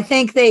 Yeah, I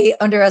think they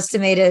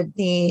underestimated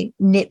the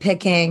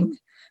nitpicking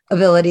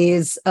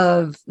abilities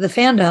of the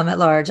fandom at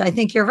large. I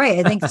think you're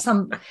right. I think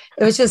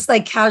it was just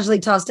like casually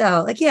tossed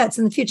out. Like, yeah, it's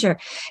in the future.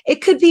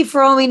 It could be,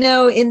 for all we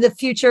know, in the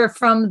future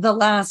from the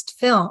last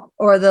film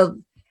or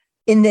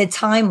in the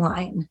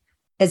timeline,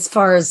 as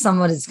far as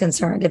someone is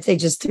concerned, if they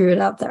just threw it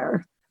out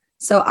there.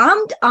 So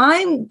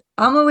I'm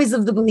always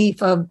of the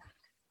belief of,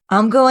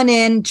 I'm going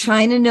in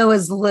trying to know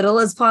as little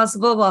as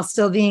possible while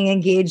still being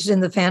engaged in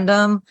the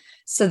fandom,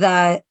 so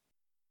that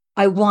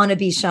I want to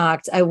be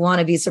shocked. I want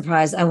to be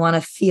surprised. I want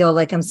to feel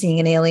like I'm seeing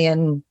an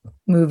Alien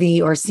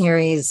movie or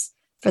series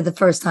for the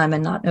first time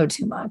and not know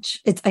too much.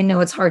 I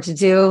know it's hard to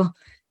do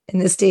in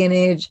this day and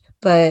age,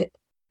 but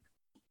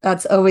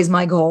that's always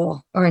my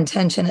goal, or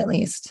intention at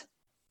least.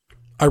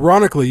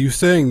 Ironically, you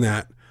saying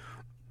that,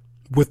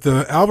 with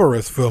the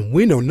Alvarez film,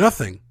 we know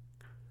nothing.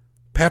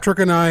 Patrick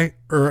and I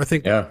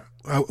think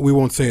we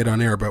won't say it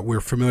on air, but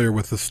we're familiar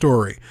with the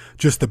story,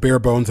 just the bare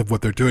bones of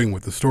what they're doing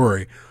with the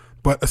story.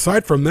 But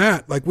aside from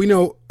that, like, we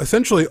know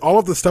essentially all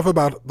of the stuff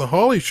about the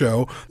Hawley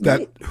show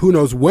that who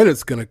knows when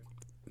it's going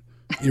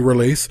to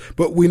release,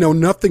 but we know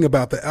nothing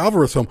about the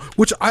Alvarez film,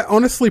 which I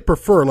honestly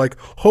prefer. Like,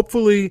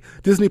 hopefully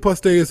Disney Plus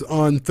Day is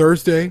on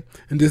Thursday,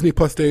 and Disney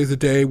Plus Day is a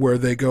day where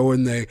they go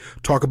and they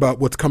talk about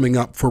what's coming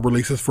up for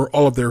releases for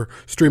all of their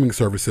streaming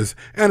services,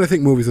 and I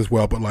think movies as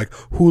well, but like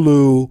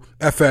Hulu,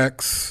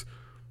 FX,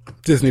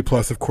 Disney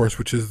Plus, of course,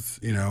 which is,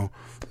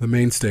 the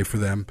mainstay for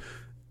them.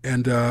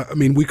 And I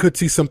mean, we could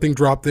see something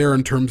drop there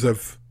in terms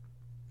of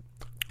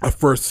a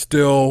first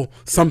still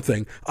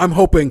something. I'm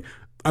hoping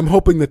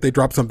that they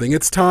drop something.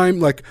 It's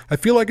time. Like, I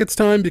feel like it's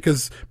time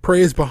because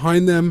Prey is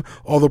behind them.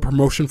 All the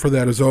promotion for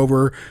that is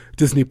over.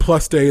 Disney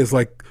Plus Day is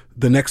like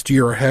the next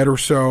year ahead or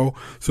so.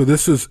 So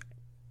this is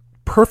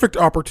perfect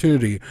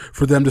opportunity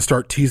for them to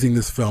start teasing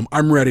this film.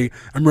 I'm ready.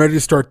 I'm ready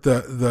to start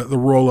the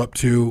roll up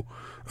to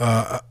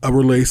a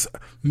release.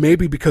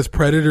 Maybe because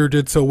Predator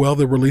did so well,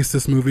 they released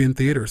this movie in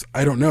theaters.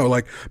 I don't know.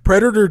 Like,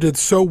 Predator did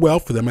so well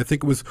for them. I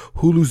think it was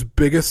Hulu's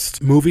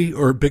biggest movie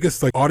or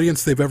biggest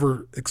audience they've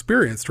ever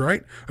experienced,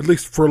 right? At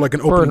least for like an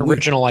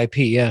original IP,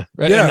 yeah.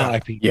 Yeah. Not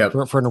IP, yeah.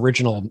 For an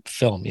original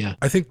film, yeah.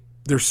 I think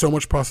there's so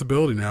much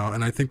possibility now,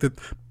 and I think that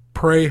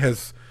Prey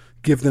has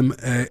given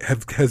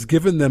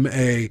them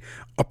a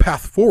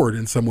path forward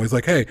in some ways.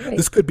 Like, hey,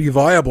 this could be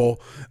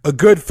viable. A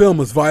good film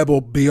is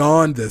viable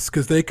beyond this,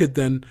 because they could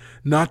then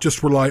not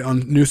just rely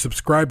on new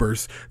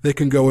subscribers. They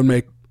can go and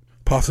make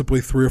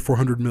possibly $300 or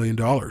 $400 million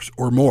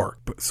or more.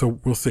 So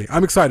we'll see.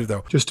 I'm excited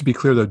though. Just to be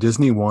clear though,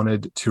 Disney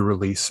wanted to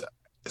release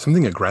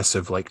something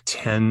aggressive, like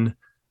 10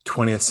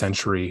 20th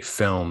century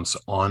films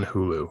on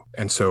Hulu.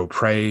 And so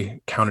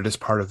Prey counted as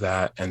part of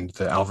that, and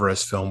the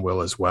Alvarez film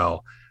will as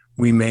well.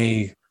 We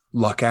may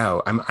luck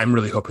out. I'm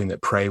really hoping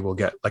that Prey will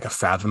get like a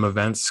Fathom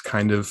Events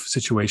kind of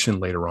situation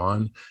later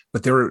on,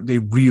 but they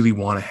really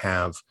want to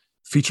have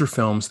feature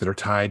films that are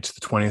tied to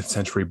the 20th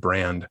century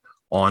brand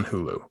on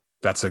Hulu.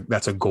 that's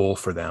a goal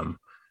for them.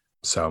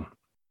 So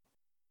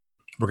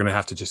we're going to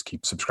have to just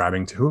keep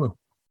subscribing to Hulu.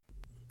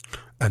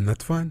 And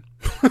that's fine.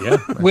 Yeah.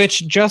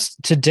 Which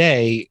just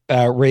today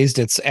raised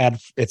its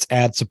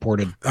ad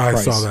supported I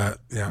price. saw that.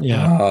 Yeah.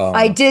 Yeah.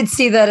 I did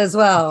see that as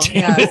well.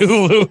 Damn Yes. it,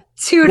 Hulu.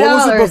 $2,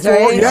 What was it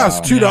before? right? Yeah, it's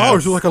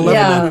 $2. Like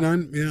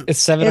 $11.99. Yeah.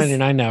 It's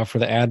 $7.99 now for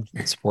the ad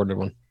supported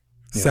one.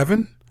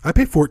 $7? I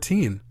pay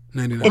 $14.99.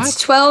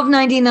 It's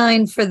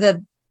 $12.99 for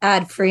the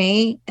ad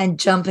free and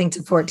jumping to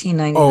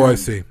 $14.99. Oh, I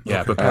see. Yeah,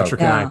 Okay. but Patrick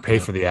and Yeah. I pay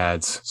for the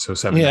ads, so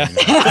 $7. Yeah.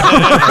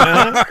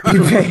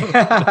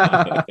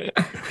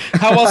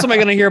 How else am I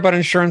going to hear about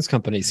insurance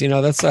companies? You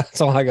know, that's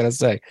all I got to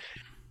say.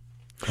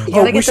 You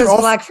gotta we get should those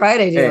also- Black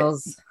Friday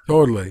deals.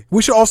 Totally.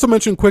 We should also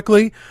mention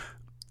quickly,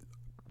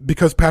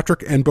 because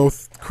Patrick and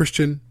both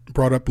Christian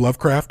brought up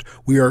Lovecraft,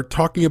 we are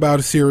talking about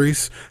a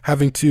series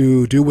having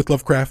to do with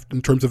Lovecraft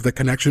in terms of the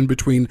connection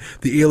between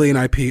the Alien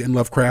IP and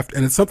Lovecraft.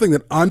 And it's something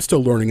that I'm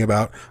still learning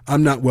about.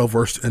 I'm not well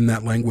versed in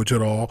that language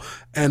at all.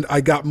 And I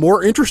got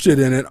more interested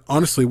in it,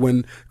 honestly,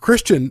 when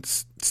Christian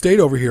stayed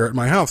over here at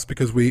my house,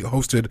 because we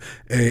hosted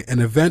an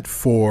event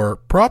for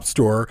Prop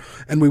Store,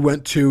 and we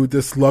went to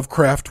this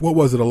Lovecraft, what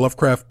was it, a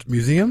Lovecraft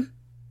museum?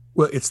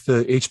 Well, it's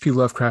the H.P.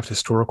 Lovecraft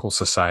Historical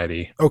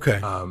Society.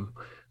 Okay.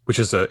 Which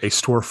is a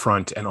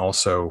storefront and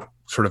also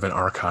sort of an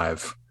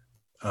archive.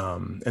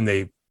 And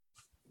they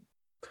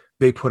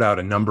put out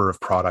a number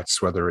of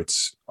products, whether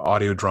it's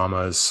audio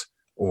dramas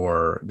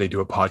or they do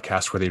a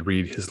podcast where they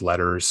read his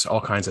letters,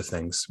 all kinds of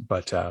things.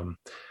 But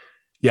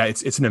yeah,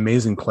 it's an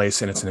amazing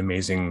place, and it's an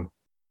amazing,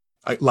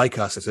 like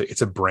us,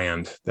 it's a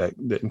brand that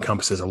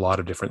encompasses a lot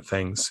of different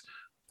things.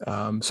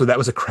 So that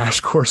was a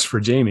crash course for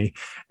Jamie,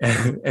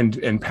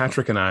 and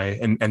Patrick and I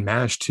and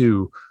Maj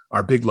too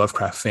are big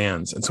Lovecraft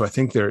fans. And so I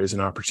think there is an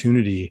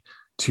opportunity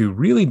to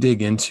really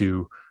dig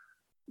into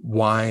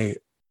why,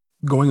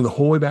 going the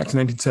whole way back to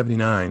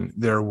 1979,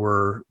 there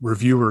were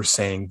reviewers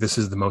saying this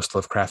is the most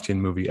Lovecraftian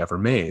movie ever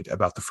made,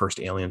 about the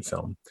first Alien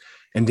film.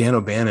 And Dan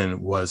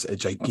O'Bannon was a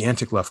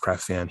gigantic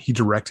Lovecraft fan. He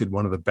directed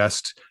one of the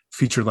best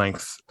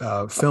feature-length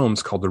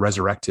films called The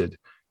Resurrected,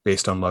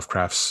 based on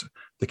Lovecraft's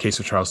The Case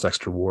of Charles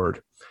Dexter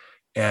Ward.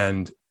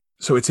 And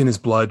so it's in his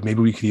blood.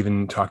 Maybe we could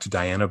even talk to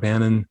Diane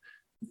O'Bannon.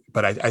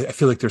 But I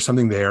feel like there's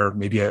something there,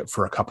 maybe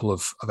for a couple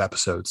of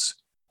episodes,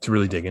 to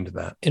really dig into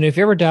that. And if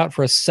you ever doubt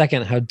for a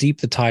second how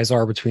deep the ties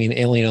are between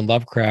Alien and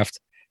Lovecraft,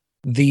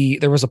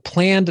 there was a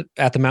planned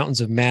At the Mountains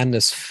of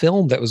Madness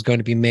film that was going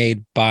to be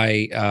made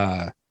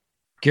by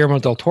Guillermo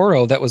del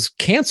Toro that was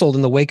canceled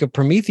in the wake of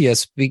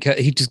Prometheus, because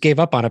he just gave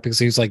up on it because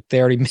he was like,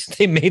 they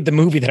made the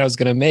movie that I was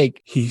going to make.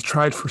 He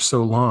tried for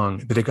so long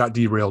that it got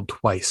derailed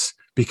twice,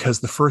 because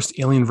the first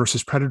Alien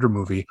versus Predator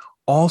movie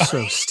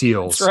also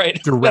steals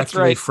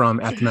directly from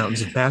At the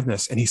Mountains of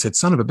Madness. And he said,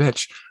 son of a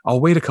bitch, I'll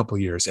wait a couple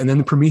years. And then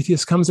the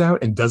Prometheus comes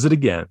out and does it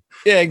again.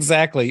 Yeah,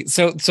 exactly.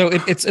 So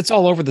it's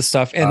all over the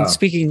stuff. And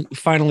speaking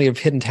finally of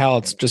hidden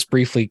talents, just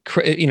briefly,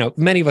 you know,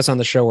 many of us on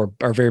the show are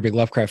very big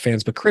Lovecraft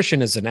fans, but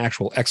Christian is an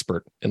actual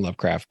expert in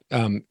Lovecraft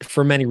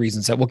for many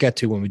reasons that we'll get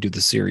to when we do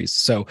the series.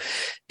 So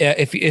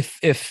if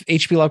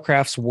H.P.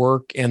 Lovecraft's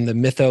work and the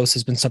mythos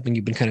has been something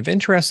you've been kind of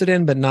interested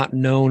in, but not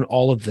known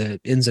all of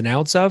the ins and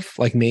outs of,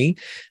 like me,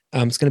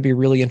 it's going to be a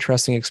really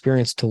interesting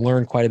experience to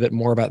learn quite a bit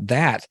more about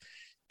that.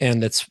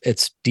 And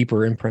it's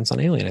deeper imprints on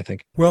Alien, I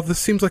think. Well, this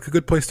seems like a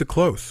good place to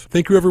close.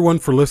 Thank you, everyone,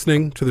 for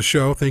listening to the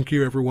show. Thank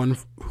you, everyone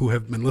who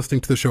have been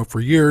listening to the show for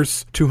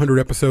years. 200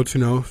 episodes, who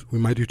knows? We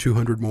might do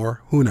 200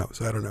 more. Who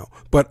knows? I don't know.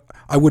 But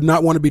I would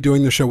not want to be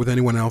doing the show with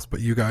anyone else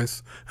but you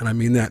guys. And I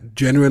mean that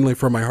genuinely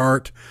from my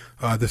heart.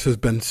 This has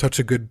been such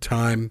a good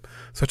time,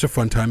 such a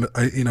fun time.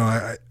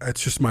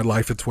 It's just my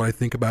life. It's what I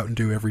think about and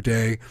do every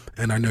day.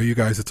 And I know you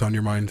guys, it's on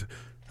your mind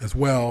as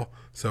well.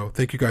 So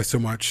thank you guys so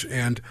much.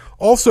 And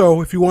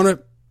also, if you want to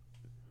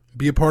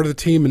be a part of the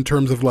team in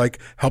terms of like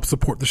help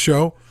support the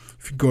show,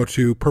 if you go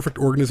to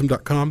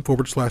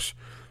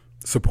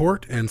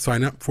perfectorganism.com/support and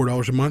sign up,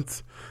 $4 a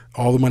month.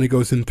 All the money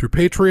goes in through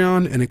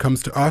Patreon and it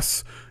comes to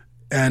us.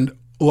 And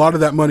a lot of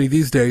that money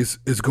these days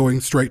is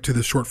going straight to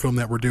the short film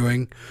that we're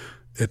doing.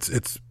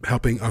 It's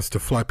helping us to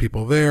fly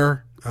people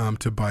there,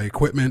 to buy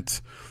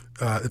equipment.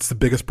 It's the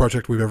biggest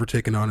project we've ever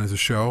taken on as a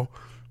show,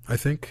 I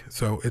think.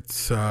 So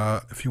it's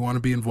if you want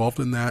to be involved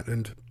in that,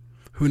 and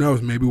who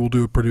knows, maybe we'll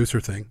do a producer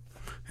thing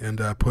and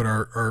put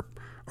our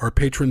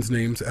patrons'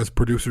 names as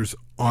producers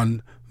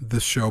on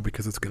this show,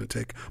 because it's going to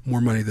take more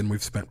money than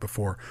we've spent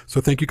before.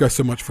 So thank you guys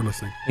so much for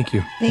listening. Thank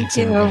you. Thank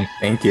you.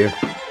 Thank you.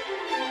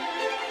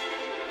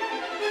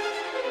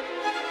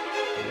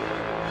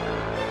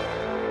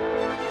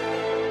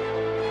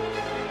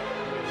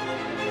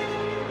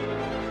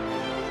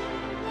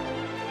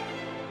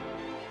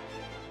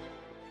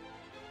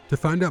 To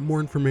find out more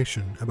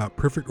information about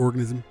Perfect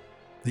Organism,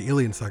 the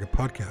Alien Saga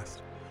podcast,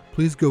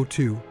 please go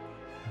to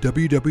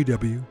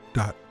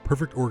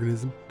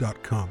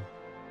www.perfectorganism.com.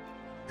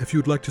 If you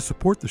would like to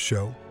support the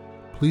show,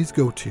 please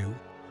go to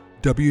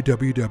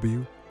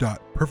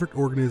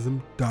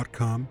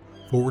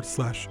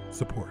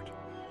www.perfectorganism.com/support.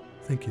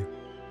 Thank you.